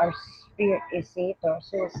judgment our spirit is saved, our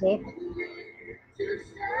soul is saved.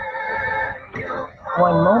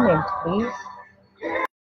 One moment, please.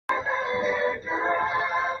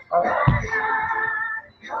 All right.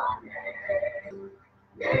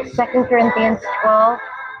 2 Corinthians 12,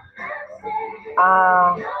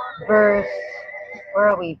 verse, where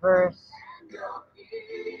are we? Verse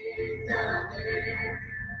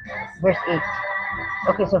 8.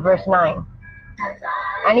 Okay, so verse 9.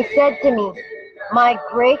 And he said to me, my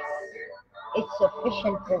grace is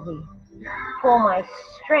sufficient for thee, for my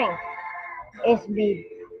strength is made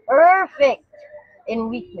perfect in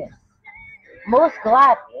weakness. Most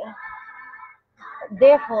gladly,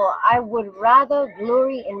 therefore, I would rather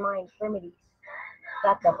glory in my infirmities,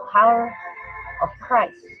 that the power of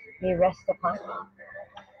Christ may rest upon me.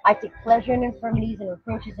 I take pleasure in infirmities and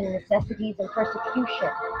reproaches and necessities and persecution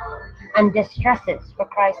and distresses for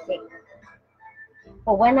Christ's sake.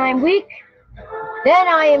 For when I am weak, then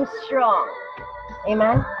I am strong.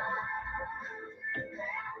 Amen.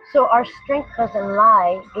 So our strength doesn't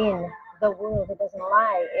lie in the world. It doesn't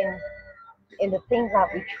lie in the things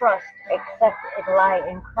that we trust, except it lie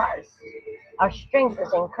in Christ. Our strength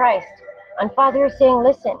is in Christ. And Father is saying,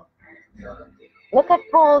 listen, look at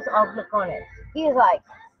Paul's outlook on it. He is like,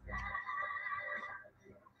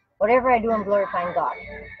 whatever I do, I'm glorifying God.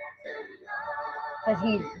 Because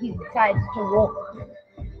he decides to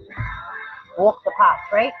walk the path,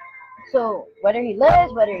 right? So whether he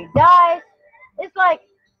lives, whether he dies, it's like,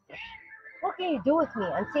 what can you do with me?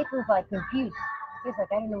 And Satan's like confused. He's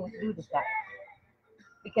like, I don't know what to do with this guy.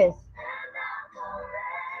 Because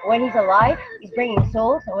when he's alive, he's bringing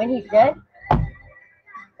souls. And when he's dead,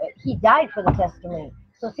 he died for the testimony.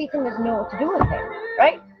 So Satan doesn't know what to do with him,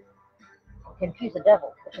 right? Confuse the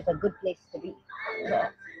devil, which is a good place to be. Yeah.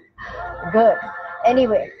 Good.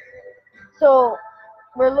 Anyway, so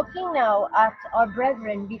we're looking now at our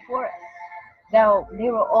brethren before us. Now,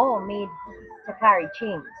 they were all made to carry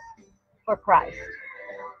chains for Christ.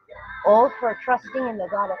 All for trusting in the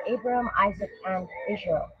God of Abraham, Isaac, and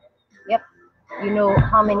Israel. Yep. You know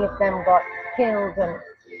how many of them got killed, and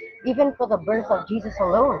even for the birth of Jesus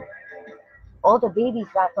alone, all the babies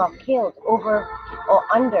that got killed over or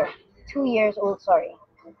under 2 years old,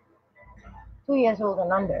 2 years old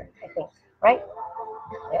and under, I think, right?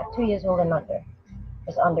 Yeah, 2 years old and under.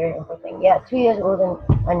 It's under everything. Yeah, 2 years old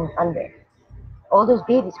and under. All those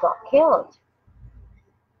babies got killed.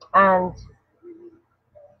 And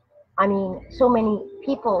I mean, so many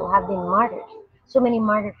people have been martyred. So many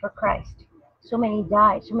martyred for Christ. So many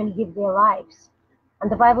died. So many give their lives.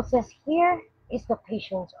 And the Bible says, here is the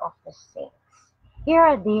patience of the saints. Here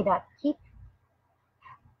are they that keep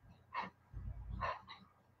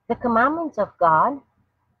the commandments of God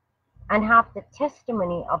and have the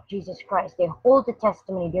testimony of Jesus Christ. They hold the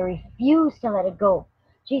testimony. They refuse to let it go.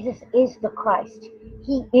 Jesus is the Christ.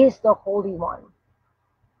 He is the Holy One.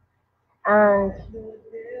 And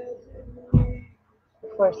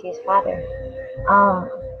of course, he is Father.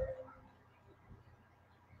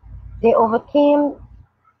 They overcame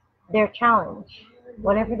their challenge,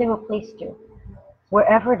 whatever they were placed to,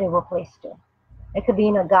 wherever they were placed to. It could be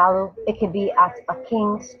in a gallows. It could be at a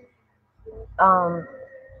king's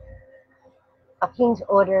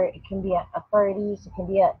order. It can be at authorities. It can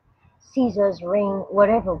be at Caesar's ring,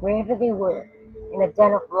 whatever, wherever they were, in a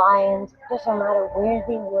den of lions. It doesn't matter where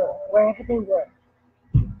they were, wherever they were,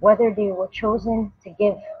 whether they were chosen to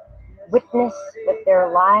give witness with their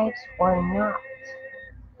lives or not.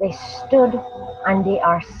 They stood and they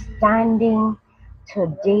are standing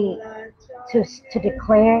today to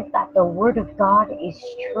declare that the word of God is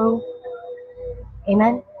true.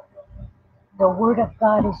 Amen. The word of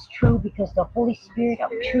God is true because the Holy Spirit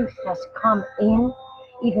of truth has come in.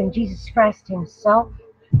 Even Jesus Christ himself,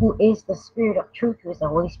 who is the Spirit of truth, who is the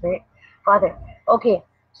Holy Spirit, Father. Okay,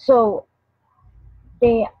 so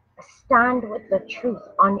they stand with the truth,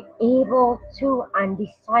 unable to and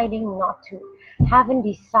deciding not to. Haven't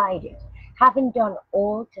decided, haven't done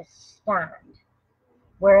all to stand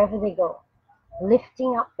wherever they go.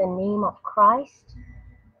 Lifting up the name of Christ,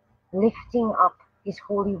 lifting up his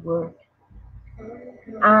holy word.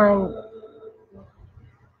 And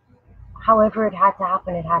however it had to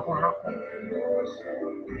happen, it had to happen.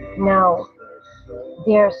 Now,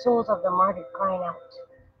 there are souls of the martyred crying out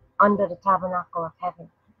under the tabernacle of heaven,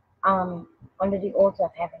 under the altar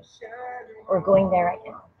of heaven. We're going there right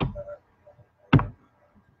now.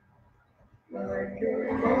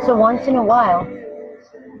 So once in a while,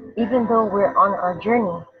 even though we're on our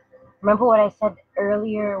journey, remember what I said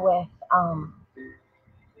earlier with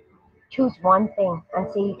Choose one thing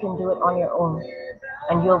and say you can do it on your own,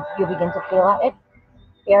 and you'll begin to feel at it.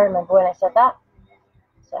 Yeah, I remember when I said that.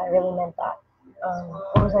 So I really meant that.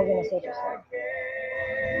 What was I gonna say just now?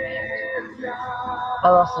 I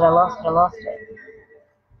lost it.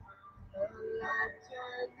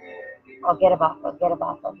 I'll get it back. Oh my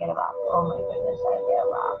goodness, I'll get it back.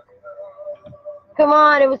 Come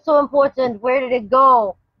on, it was so important. Where did it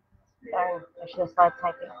go? Darn, I should have started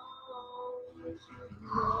typing.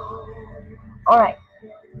 Alright.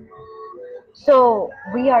 So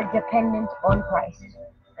we are dependent on Christ.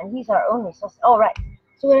 And He's our only source. Alright.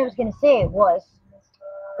 So what I was gonna say was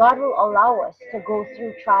God will allow us to go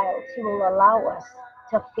through trials. He will allow us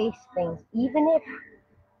to face things, even if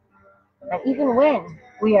and even when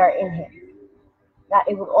we are in Him. That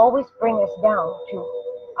it would always bring us down to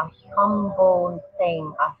a humble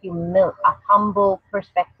thing, a humble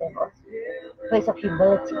perspective, a place of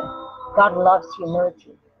humility. God loves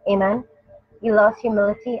humility. Amen. He loves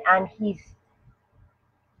humility, and He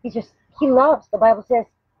loves. The Bible says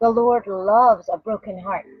the Lord loves a broken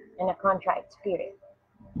heart and a contrite spirit.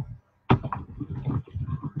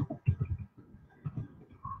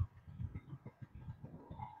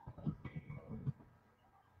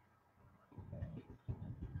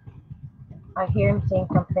 I hear Him saying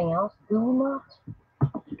something else. Do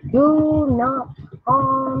not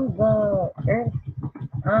harm the earth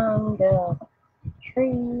and the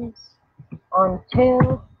trees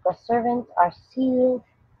until the servants are sealed.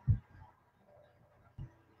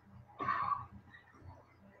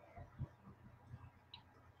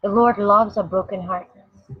 The Lord loves a broken heart.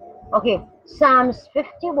 Okay, Psalms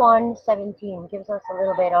 51:17 gives us a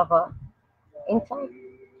little bit of a insight.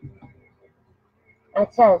 And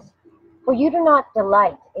it says, "For you do not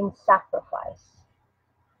delight in sacrifice,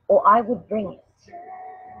 or I would bring it.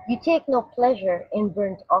 You take no pleasure in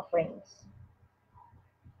burnt offerings."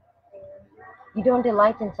 You don't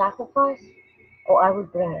delight in sacrifice, or I would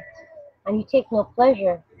bring it. And you take no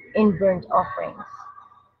pleasure in burnt offerings.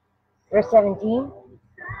 Verse 17,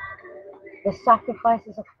 the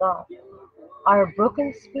sacrifices of God are a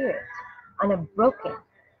broken spirit and a broken,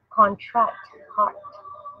 contrite heart.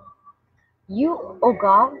 You, O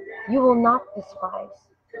God, you will not despise.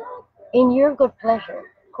 In your good pleasure,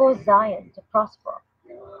 cause Zion to prosper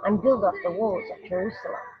and build up the walls of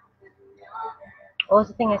Jerusalem. What was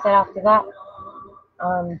the thing I said after that?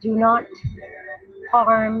 Do not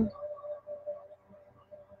harm.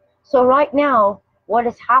 So right now, what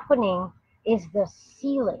is happening is the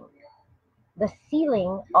sealing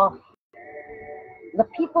of the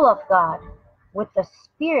people of God with the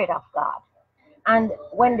Spirit of God. And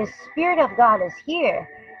when the Spirit of God is here,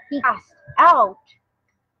 He casts out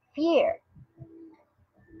fear.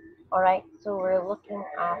 All right, so we're looking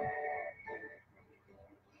at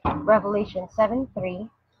Revelation 7:3.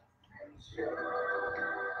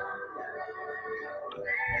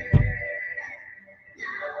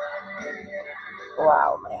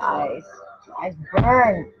 Wow, my eyes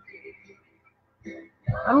burn.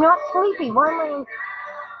 I'm not sleepy. Why am I in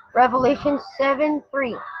Revelation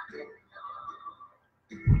 7:3?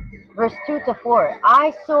 Verse 2-4.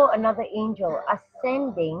 I saw another angel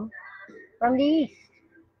ascending from the east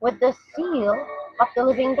with the seal of the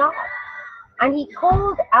living God. And he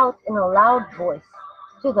called out in a loud voice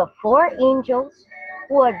to the four angels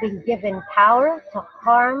who had been given power to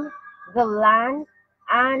harm the land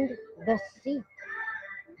and the sea.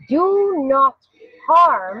 Do not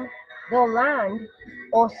harm the land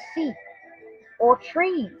or sea or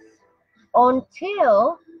trees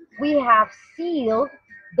until we have sealed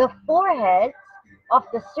the foreheads of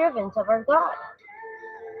the servants of our God.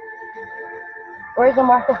 Where's the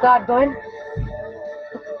mark of God going?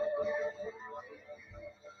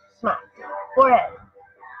 Smack. Forehead.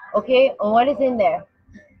 Okay, and what is in there?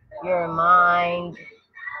 Your mind.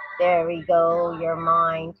 There we go, your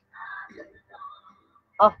mind.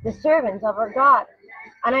 Of the servants of our God.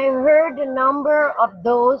 And I heard the number of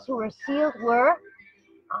those who were sealed were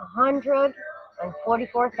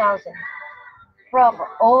 144,000 from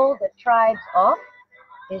all the tribes of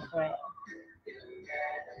Israel.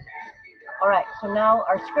 All right, so now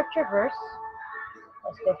our scripture verse.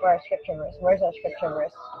 Let's go for our scripture verse. Where's our scripture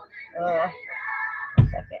verse? A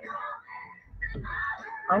second.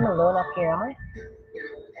 I'm alone up here, am I?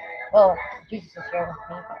 Oh, Jesus is here with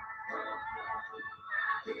me.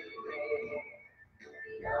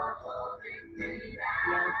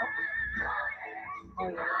 Oh,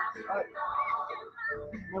 yeah. Oh,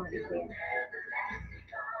 nobody's here.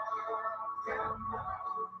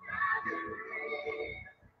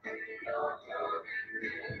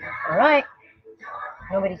 All right.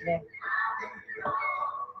 Nobody's there.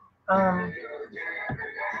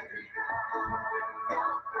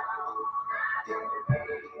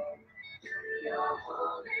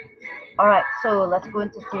 Alright, so let's go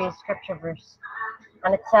into today's scripture verse.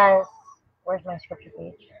 And it says, where's my scripture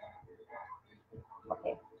page?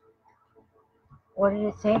 Okay. What did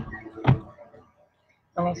it say?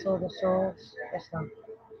 And I saw the souls. Yes, no.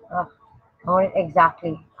 I want it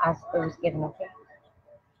exactly as it was given, okay?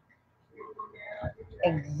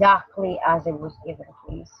 Exactly as it was given,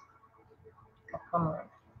 please. Oh, come on.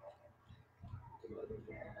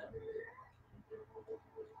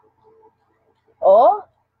 Oh,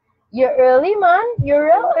 you're early, man. You're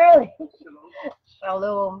real early.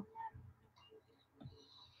 Shalom.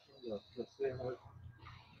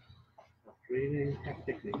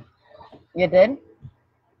 You did?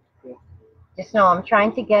 Yeah. Just know I'm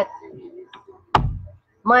trying to get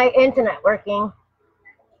my internet working.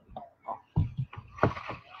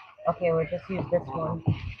 Okay, we'll just use this one.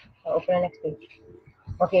 I'll open the next page.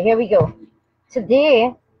 Okay, here we go.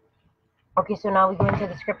 Today, okay, so now we go into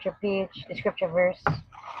the scripture page, the scripture verse.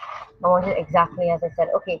 I want it exactly as I said.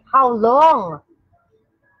 Okay, how long?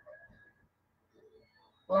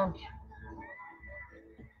 Lunch.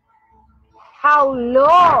 How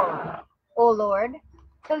long, O Lord,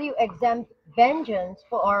 till you exempt vengeance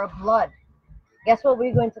for our blood? Guess what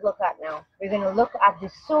we're going to look at now? We're going to look at the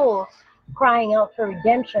souls crying out for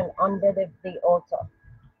redemption under the altar.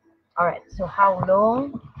 All right, so how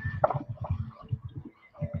long?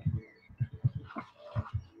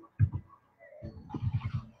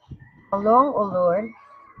 How long, O Lord?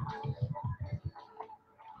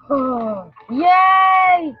 Oh,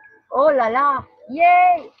 yay! Oh la la!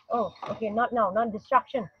 Yay! Oh, okay, not now, not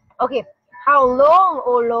distraction. Okay, how long,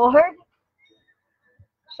 O Lord,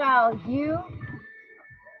 shall you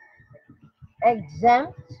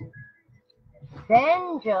exempt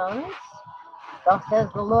vengeance? Thus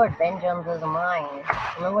says the Lord, vengeance is mine.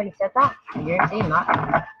 Remember when he said that? You didn't see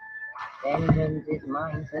that? Vengeance is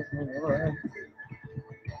mine, says the Lord.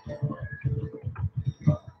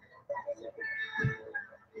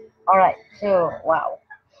 Alright, so, wow.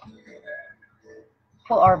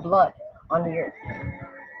 For our blood on the earth.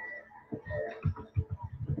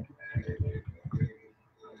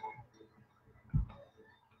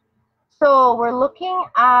 So, we're looking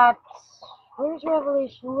at, where's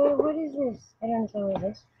Revelation? What is this? I don't understand what is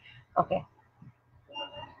this. Okay.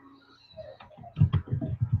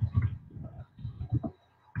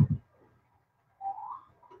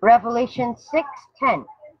 Revelation 6:10.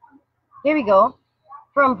 Here we go.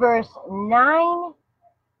 From verse 9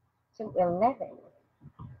 to 11.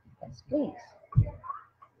 Yes, please.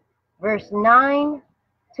 Verse 9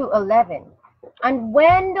 to 11. And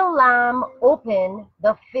when the Lamb opened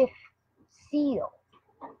the fifth seal,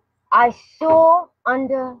 I saw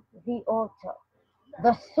under the altar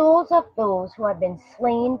the souls of those who had been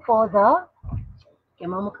slain for the,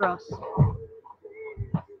 come on across,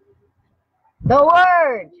 the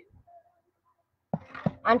word,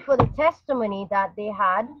 and for the testimony that they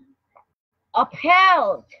had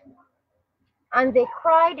upheld. And they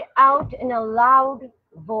cried out in a loud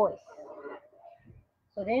voice.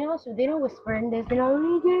 So they don't whisper in this,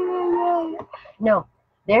 no,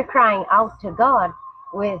 they're crying out to God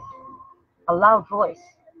with a loud voice.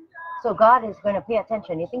 So God is going to pay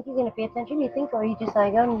attention. You think he's going to pay attention? You think, or you just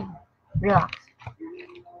like, relax?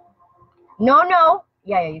 No.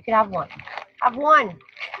 Yeah, you can have one. Have one.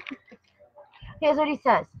 Here's what he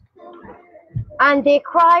says. And they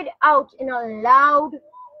cried out in a loud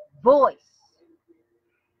voice.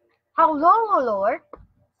 How long, O Lord,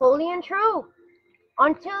 holy and true,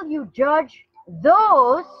 until you judge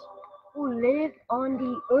those who live on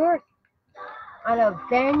the earth and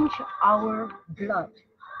avenge our blood?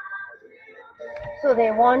 So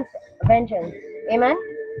they want vengeance. Amen?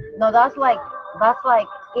 No, that's like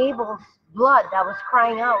Abel's blood that was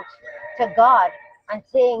crying out to God and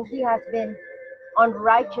saying he has been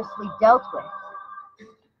unrighteously dealt with.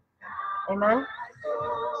 Amen?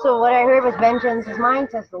 So what I heard was vengeance is mine,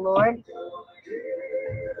 says the Lord.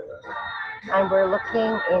 And we're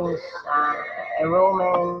looking in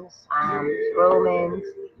Romans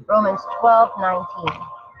 12:19.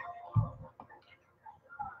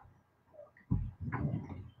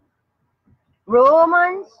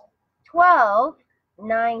 Romans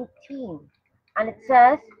 12:19. And it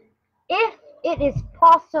says, if it is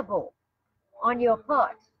possible on your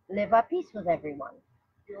part, live at peace with everyone.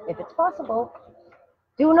 If it's possible,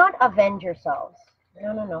 do not avenge yourselves.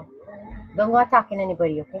 No. Don't go attacking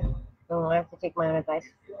anybody, okay? No, I have to take my own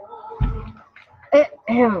advice.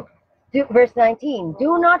 Verse 19.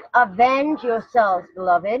 Do not avenge yourselves,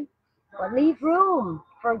 beloved, but leave room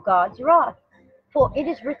for God's wrath. For it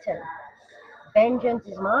is written, vengeance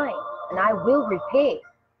is mine, and I will repay.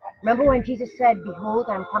 Remember when Jesus said, behold,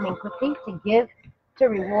 I'm coming quickly to give to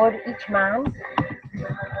reward each man.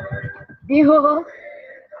 Behold,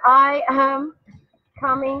 I am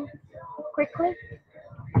coming quickly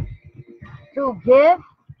to give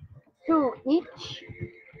to each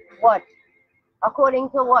what? According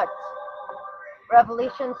to what?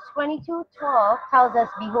 Revelations 22:12 tells us,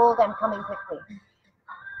 behold, I'm coming quickly.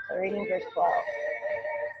 So reading verse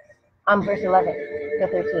 12. Verse 11 to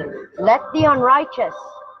 13. Let the unrighteous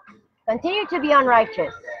continue to be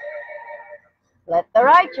unrighteous. Let the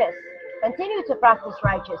righteous continue to practice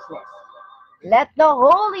righteousness. Let the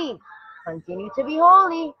holy continue to be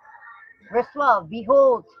holy. Verse 12.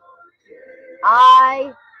 Behold,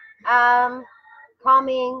 I am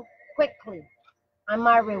coming quickly, and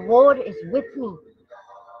my reward is with me.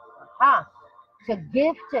 To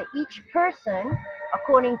give to each person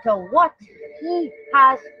according to what he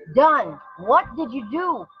has done. What did you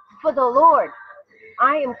do for the Lord?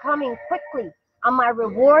 I am coming quickly, and my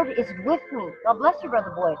reward is with me. God bless you,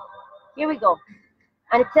 Brother Boyd. Here we go.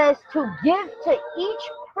 And it says to give to each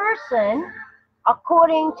person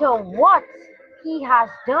according to what he has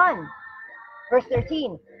done. Verse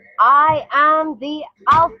 13. I am the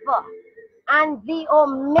Alpha and the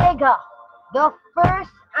Omega, the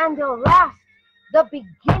first and the last, the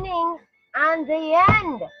beginning and the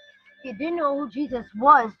end. If you didn't know who Jesus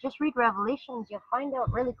was, just read Revelations. You'll find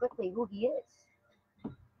out really quickly who he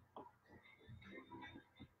is.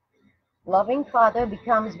 Loving Father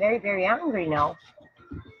becomes very, very angry now.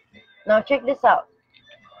 Now check this out.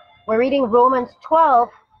 We're reading Romans 12,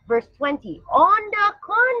 verse 20. On the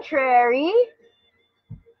contrary,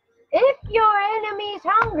 if your enemy is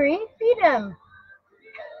hungry, feed him.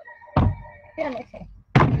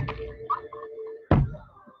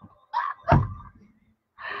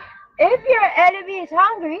 If your enemy is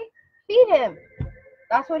hungry, feed him.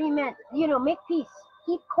 That's what he meant. You know, make peace.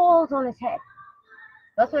 Heap coals on his head.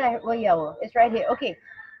 That's what I heard. Well, yeah, well, it's right here. Okay.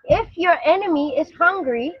 If your enemy is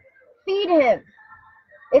hungry, feed him.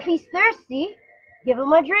 If he's thirsty, give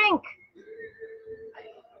him a drink.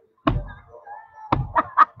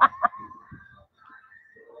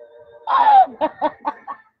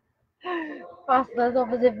 Pastor,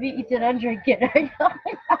 as if we eating and drinking right now.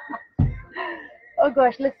 Oh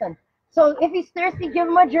gosh, listen. So if he's thirsty, give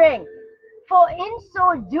him a drink. For in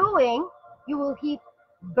so doing, you will heap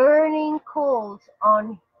burning coals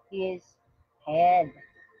on his head.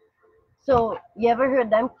 So you ever heard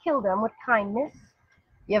them kill them with kindness?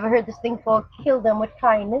 You ever heard this thing called kill them with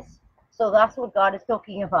kindness? So that's what God is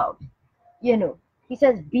talking about. You know, he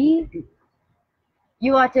says,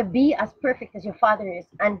 you are to be as perfect as your Father is,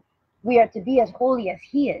 and we are to be as holy as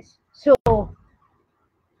he is. So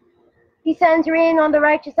he sends rain on the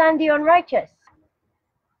righteous and the unrighteous.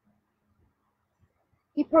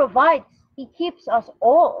 He provides. He keeps us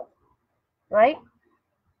all, right?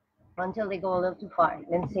 Until they go a little too far.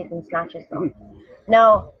 Then Satan snatches them.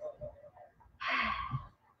 Now,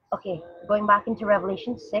 okay, going back into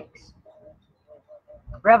Revelation 6.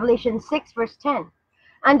 Revelation 6, verse 10.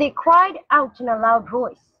 And they cried out in a loud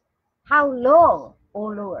voice, how long, O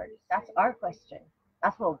Lord? That's our question.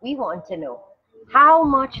 That's what we want to know. How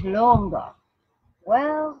much longer?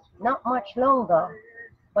 Well, not much longer.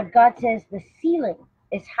 But God says the ceiling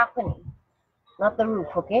is happening. Not the roof,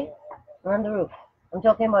 okay? Not on the roof. I'm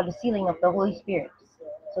talking about the ceiling of the Holy Spirit.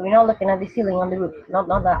 So we're not looking at the ceiling on the roof. Not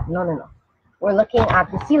that. No. We're looking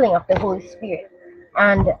at the ceiling of the Holy Spirit.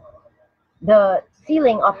 And the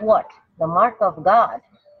ceiling of what? The mark of God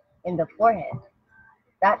in the forehead.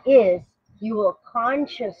 That is, you will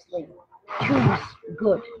consciously choose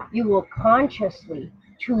good. You will consciously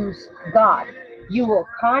choose God. You will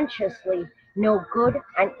consciously know good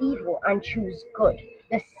and evil and choose good.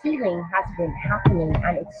 The sealing has been happening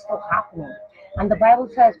and it's still happening. And the Bible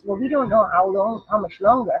says, well, we don't know how much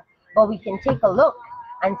longer, but we can take a look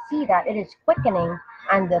and see that it is quickening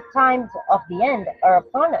and the times of the end are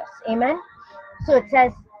upon us. Amen? So it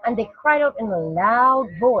says, and they cried out in a loud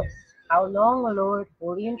voice, how long, O Lord,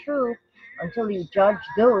 holy and true, until you judge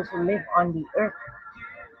those who live on the earth.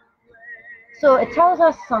 So it tells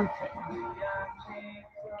us something.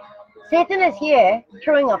 Satan is here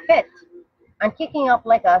throwing a fit and kicking up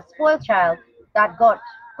like a spoiled child that got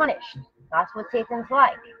punished. That's what Satan's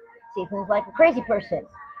like. Satan's like a crazy person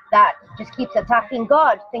that just keeps attacking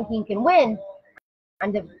God, thinking he can win.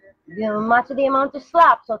 And no matter the amount of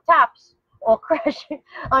slaps or taps or crash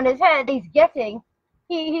on his head he's getting,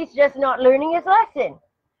 he's just not learning his lesson.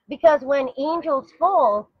 Because when angels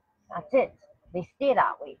fall, that's it. They stay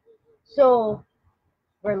that way. So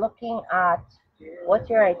we're looking at, what's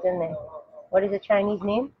your item there? What is the Chinese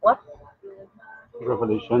name? What?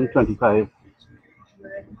 Revelation 25.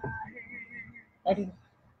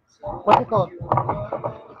 What's it called?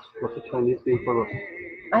 What's the Chinese name for us?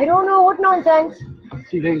 I don't know. What nonsense?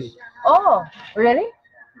 Seeding. Oh, really?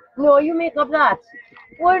 No, you make up that.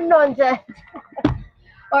 What nonsense.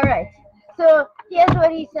 All right. So here's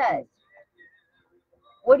what he says.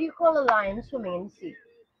 What do you call a lion swimming in the sea?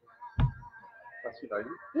 A sea lion.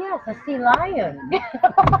 Yes, a sea lion.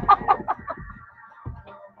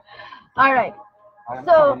 All right. I am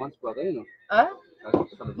So, Solomon's brother, you know. huh? I'm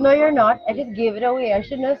Solomon's No, you're brother. not. I just gave it away. I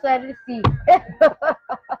shouldn't have said the sea.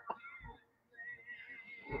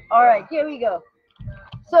 All right, here we go.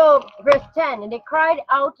 So, verse 10, and they cried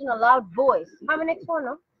out in a loud voice. Have a next one,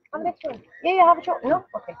 no? Have a next one. Yeah, you have a short. No?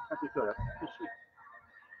 Okay. That's Victoria.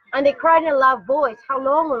 And they cried in a loud voice, how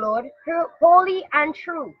long, O Lord? Holy and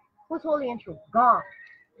true. Who's holy and true? God.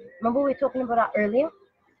 Remember we were talking about that earlier?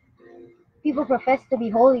 People profess to be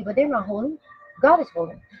holy, but they're not holy. God is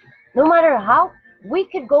holy. No matter how, we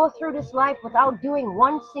could go through this life without doing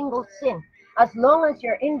one single sin. As long as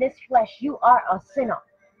you're in this flesh, you are a sinner.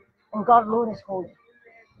 And God alone is holy.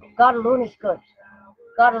 God alone is good.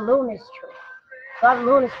 God alone is true. God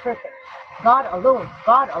alone is perfect. God alone.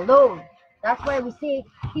 God alone. That's why we say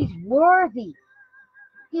he's worthy.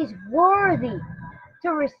 He's worthy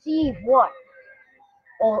to receive what?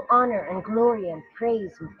 All honor and glory and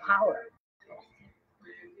praise and power.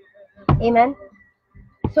 Amen.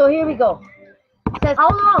 So here we go. It says, how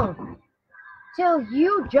long? Till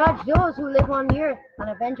you judge those who live on the earth and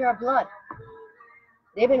avenge our blood.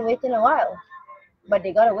 They've been waiting a while, but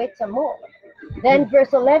they got to wait some more. Then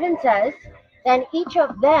verse 11 says, then each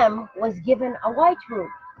of them was given a white robe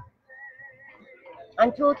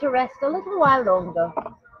and told to rest a little while longer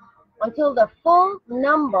until the full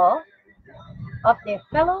number of their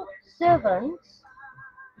fellow servants,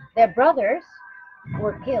 their brothers,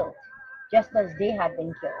 were killed, just as they had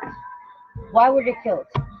been killed. Why were they killed?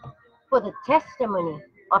 For the testimony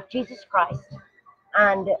of Jesus Christ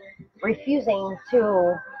and refusing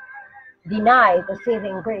to deny the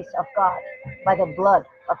saving grace of God by the blood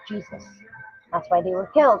of Jesus. That's why they were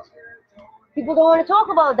killed. People don't want to talk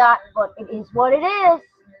about that, but it is what it is.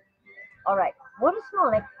 All right. What does it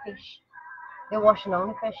smell like fish? They're washing on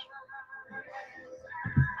the fish.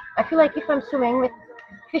 I feel like if I'm swimming with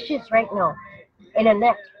fishes right now in a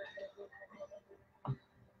net,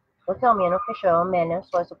 don't tell me I'm a fisher or man,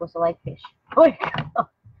 so I'm supposed to like fish.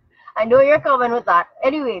 I know you're coming with that.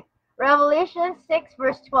 Anyway, Revelation 6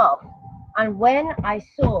 verse 12. And when I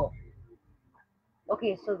saw,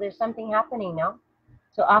 okay, so there's something happening now.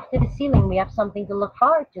 So after the sealing, we have something to look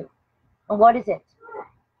forward to. And what is it?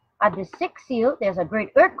 At the sixth seal, there's a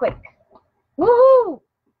great earthquake. Woohoo!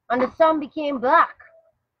 And the sun became black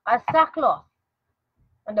as sackcloth,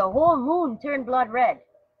 and the whole moon turned blood red.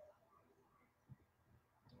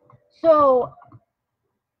 So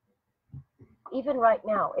even right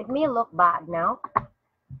now, it may look bad now,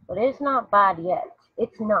 but it's not bad yet.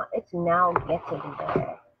 It's not. It's now getting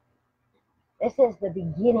there. This is the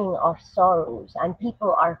beginning of sorrows, and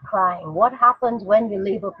people are crying. What happens when the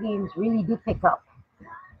labor pains really do pick up?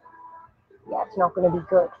 Yeah, it's not going to be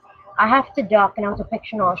good. I have to darken out a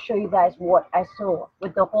picture and I'll show you guys what I saw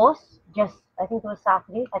with the horse. Just, I think it was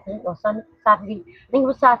Saturday. Saturday. I think it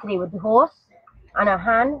was Saturday with the horse and a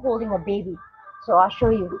hand holding a baby. So I'll show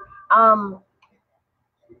you.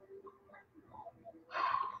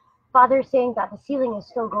 Father is saying that the sealing is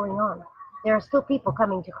still going on. There are still people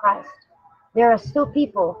coming to Christ. There are still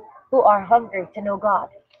people who are hungry to know God.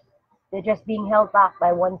 They're just being held back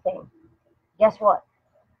by one thing. Guess what?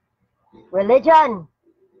 Religion,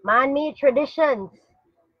 man-made traditions,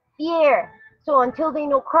 fear. So until they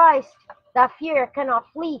know Christ, that fear cannot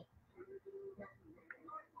flee.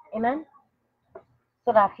 Amen?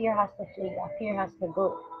 So that fear has to flee. That fear has to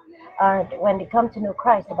go. And when they come to know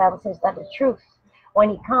Christ, the Bible says that the truth, when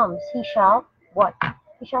he comes, he shall, what?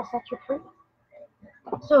 He shall set you free.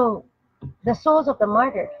 So the souls of the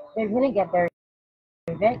martyred, they're going to get their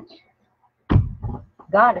revenge.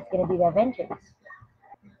 God is going to be their vengeance.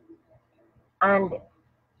 And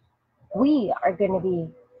we are going to be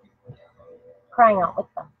crying out with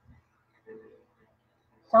them.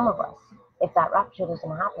 Some of us, if that rapture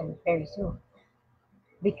doesn't happen very soon.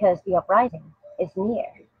 Because the uprising is near,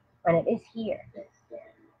 and it is here.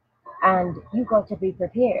 And you got to be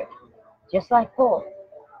prepared, just like Paul,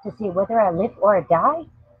 to say whether I live or die,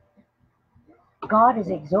 God is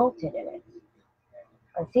exalted in it.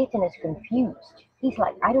 And Satan is confused. He's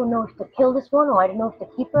like, I don't know if to kill this one or I don't know if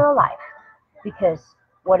to keep her alive. Because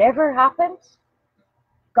whatever happens,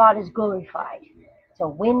 God is glorified. It's a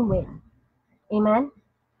win-win. Amen?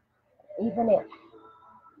 Even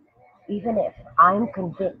if I'm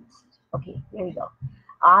convinced, okay, here we go.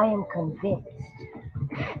 I am convinced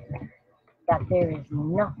that there is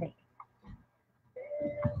nothing.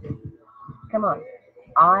 Come on.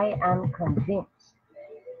 I am convinced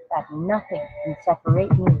that nothing can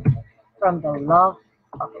separate me from the love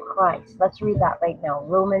of Christ. Let's read that right now.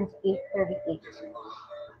 Romans 8:38.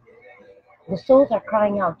 The souls are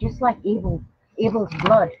crying out just like Abel's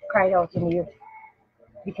blood cried out in the earth.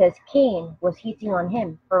 Because Cain was heaping on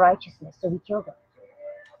him for righteousness, so he killed him.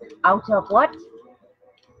 Out of what?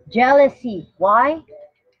 Jealousy. Why?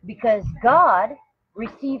 Because God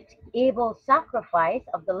received Abel's sacrifice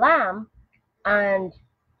of the lamb, and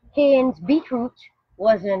Cain's beetroot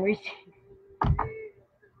wasn't received.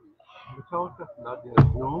 Without the blood, there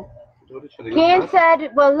is no. Without the shedding of Cain blood,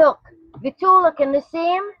 said, well, look, the two looking the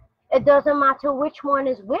same. It doesn't matter which one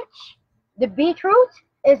is which. The beetroot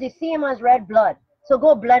is the same as red blood. So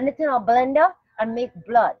go blend it in a blender and make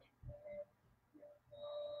blood.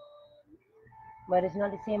 But it's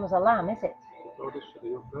not the same as a lamb, is it? without the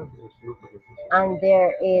shedding of blood, there is no forgiveness. And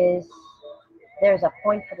there's a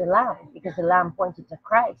point for the lamb, because the lamb pointed to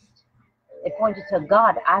Christ. It pointed to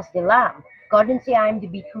God as the lamb. God didn't say I'm the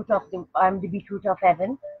beetroot of heaven. I'm the beetroot of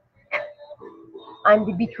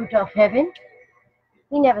heaven.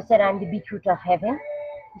 He never said I'm the beetroot of heaven.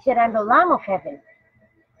 He said I'm the lamb of heaven.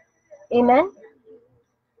 Amen.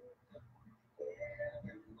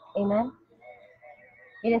 Amen.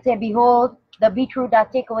 He didn't say, behold, the beetroot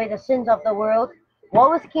that take away the sins of the world. What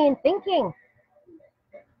was Cain thinking?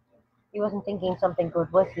 He wasn't thinking something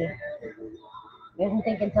good, was he? He wasn't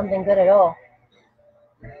thinking something good at all.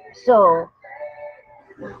 So,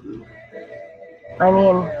 I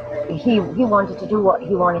mean, he wanted to do what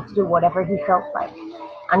he wanted to do, whatever he felt like.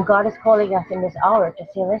 And God is calling us in this hour to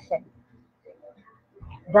say, listen,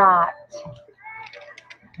 that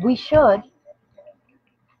we should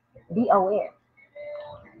be aware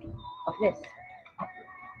of this.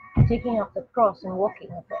 Taking up the cross and walking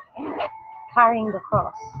with it. Carrying the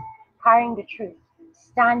cross. Carrying the truth.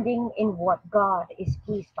 Standing in what God is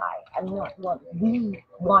pleased by and not what we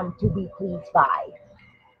want to be pleased by.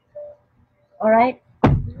 Alright?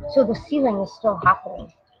 So the sealing is still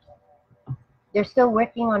happening. They're still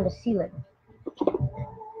working on the sealing.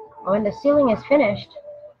 When the sealing is finished,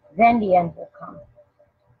 then the end will come.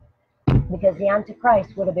 Because the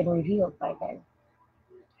Antichrist would have been revealed by then.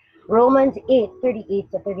 Romans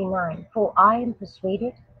 8:38-39. For I am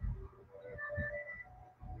persuaded.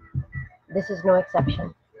 This is no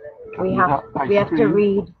exception. We have to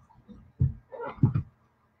read.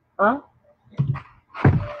 Huh?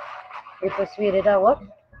 You're persuaded of what?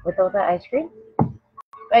 Without the ice cream?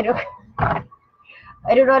 I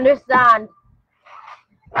don't understand.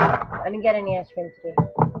 I didn't get any ice cream today.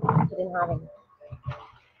 I didn't have any.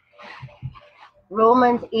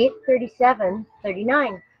 Romans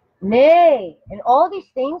 8:37-39. Nay, in all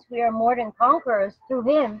these things we are more than conquerors through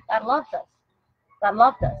him that loves us. That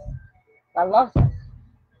loved us. That loves us.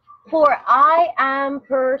 For I am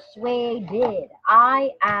persuaded.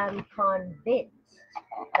 I am convinced.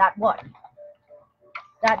 That what?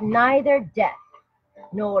 That neither death,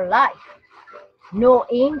 nor life, no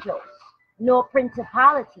angels, no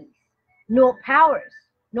principalities, no powers,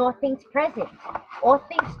 nor things present, or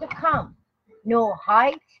things to come, no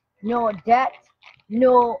height, no depth,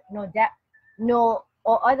 no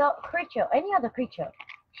or other creature, any other creature,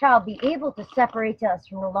 shall be able to separate us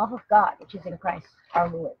from the love of God, which is in Christ our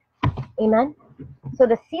Lord. Amen? So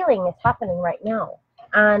the sealing is happening right now.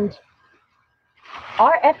 And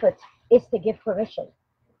our effort is to give permission.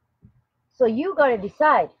 So you got to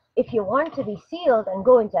decide if you want to be sealed and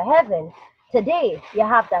go into heaven. Today, you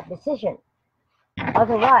have that decision.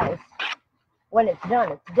 Otherwise, when it's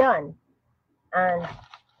done, it's done. And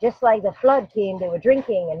just like the flood came, they were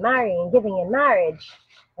drinking and marrying and giving in marriage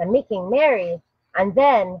and making merry. And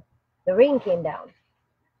then the rain came down.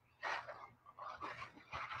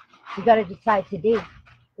 You got to decide today.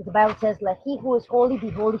 The Bible says, let he who is holy be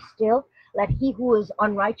holy still. Let he who is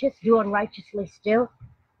unrighteous do unrighteously still.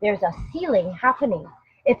 There's a sealing happening.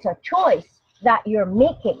 It's a choice that you're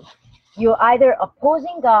making. You're either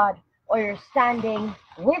opposing God or you're standing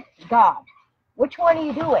with God. Which one are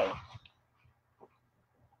you doing?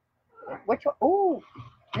 Which one? Oh,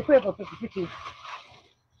 the purple, pretty.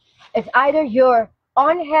 It's either you're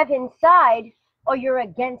on heaven's side or you're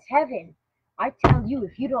against heaven. I tell you,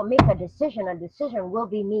 if you don't make a decision will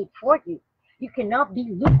be made for you. You cannot be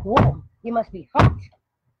lukewarm. You must be hot,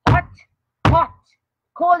 hot, hot.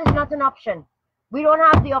 Cold is not an option. We don't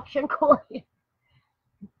have the option cold.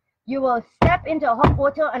 You will step into hot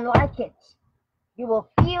water and like it. You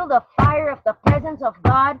will feel the fire of the presence of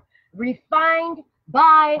God refined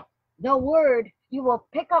by the word. You will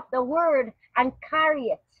pick up the word and carry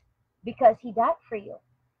it. because he died for you,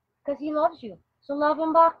 because he loves you. So love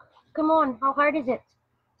him back. Come on, how hard is it?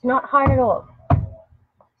 It's not hard at all.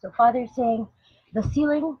 So Father is saying, the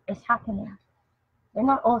sealing is happening. They're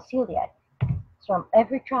not all sealed yet. It's from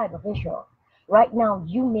every tribe of Israel. Right now,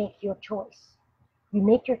 you make your choice. You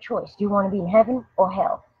make your choice. Do you want to be in heaven or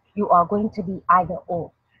hell? You are going to be either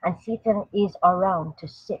or. And Satan is around to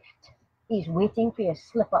sift. He's waiting for you to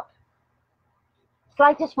slip up.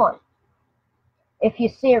 Slightest one. If you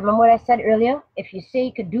say, remember what I said earlier? If you say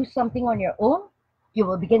you could do something on your own, you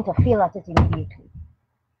will begin to feel at it immediately.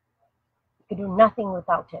 You can do nothing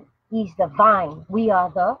without him. He's the vine. We are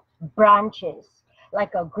the branches.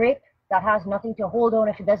 Like a grape that has nothing to hold on.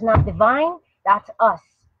 If it does not have the vine, that's us.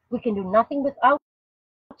 We can do nothing without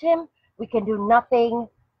him. We can do nothing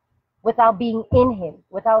without being in him,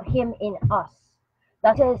 without him in us.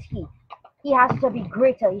 That is he. He has to be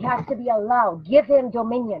greater. He has to be allowed. Give him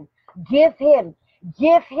dominion. Give him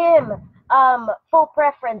full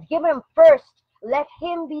preference. Give him first. Let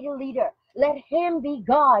him be the leader. Let him be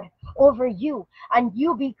God over you. And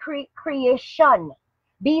you be creation.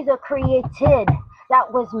 Be the created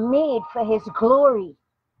that was made for his glory.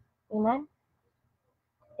 Amen?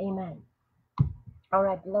 Amen. All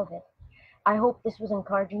right, beloved. I hope this was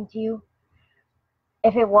encouraging to you.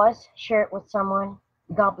 If it was, share it with someone.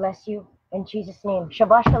 God bless you. In Jesus' name.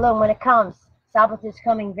 Shabbat Shalom when it comes. Sabbath is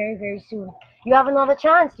coming very, very soon. You have another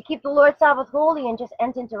chance to keep the Lord's Sabbath holy and just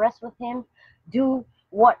enter into rest with him. Do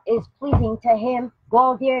what is pleasing to him.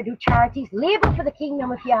 Go out there, do charities. Labor for the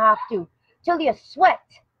kingdom if you have to. Till you sweat.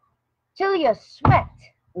 Till you sweat.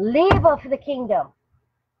 Labor for the kingdom.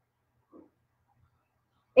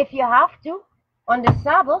 If you have to, on the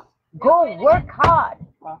Sabbath, go work hard.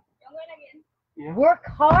 Work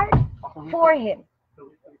hard for him.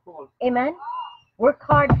 Amen. Work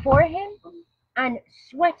hard for him and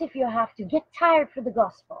sweat if you have to. Get tired for the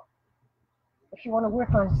gospel. If you want to work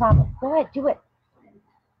on Sabbath, go ahead, do it.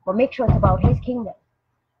 But make sure it's about his kingdom.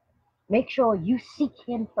 Make sure you seek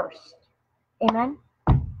him first. Amen.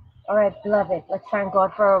 All right, beloved, let's thank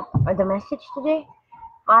God for the message today.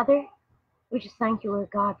 Father, we just thank you, Lord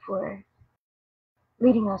God, for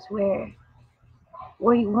leading us where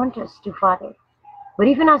you want us to, Father. But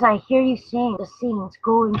even as I hear you saying, the scenes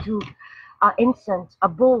go into incense, a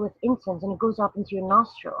bowl with incense, and it goes up into your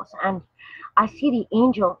nostrils. And I see the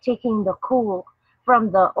angel taking the coal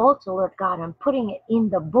from the altar, Lord God, and putting it in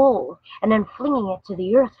the bowl and then flinging it to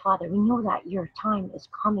the earth, Father. We know that your time is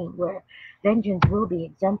coming where vengeance will be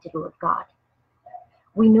exempted, Lord God.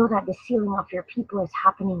 We know that the sealing of your people is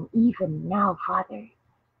happening even now, Father.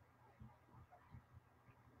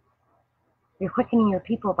 You're quickening your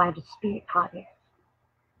people by the Spirit, Father.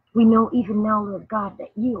 We know even now, Lord God,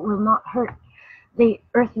 that you will not hurt the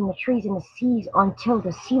earth and the trees and the seas until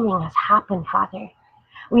the sealing has happened, Father.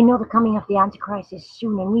 We know the coming of the Antichrist is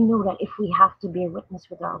soon, and we know that if we have to bear witness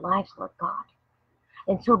with our lives, Lord God,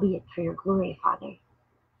 then so be it for your glory, Father.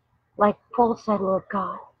 Like Paul said, Lord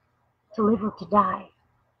God, to live or to die,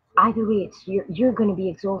 either way, you're going to be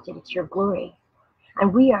exalted. It's your glory.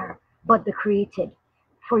 And we are but the created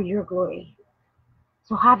for your glory.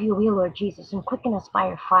 So have your way, Lord Jesus, and quicken us by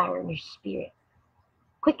your fire and your Spirit.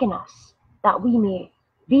 Quicken us that we may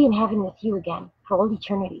be in heaven with you again for all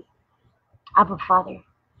eternity. Abba, Father,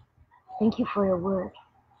 thank you for your word.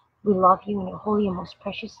 We love you in your holy and most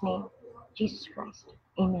precious name, Jesus Christ.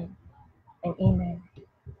 Amen and amen.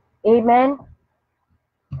 Amen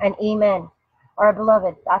and amen. All right,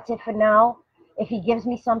 beloved, that's it for now. If he gives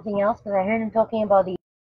me something else, because I heard him talking about the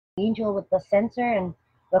angel with the censer and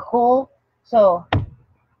the coal, so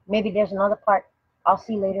maybe there's another part. I'll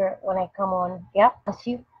see later when I come on. Yeah, bless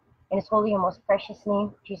you in his holy and most precious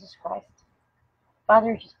name, Jesus Christ.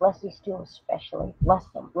 Father, just bless these two especially. Bless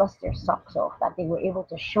them. Bless their socks off, that they were able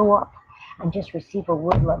to show up and just receive a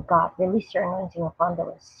word, Lord God. Release your anointing upon them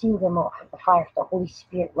and seal them off with the fire of the Holy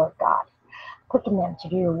Spirit, Lord God. Quicken them to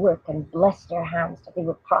do your work and bless their hands, that they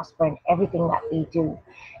would prosper in everything that they do.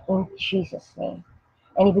 In Jesus' name.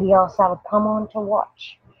 Anybody else that would come on to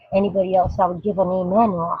watch? Anybody else that would give an amen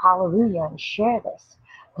or a hallelujah and share this?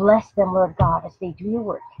 Bless them, Lord God, as they do your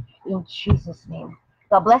work. In Jesus' name.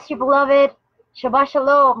 God bless you, beloved. Shabbat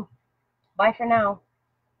Shalom. Bye for now.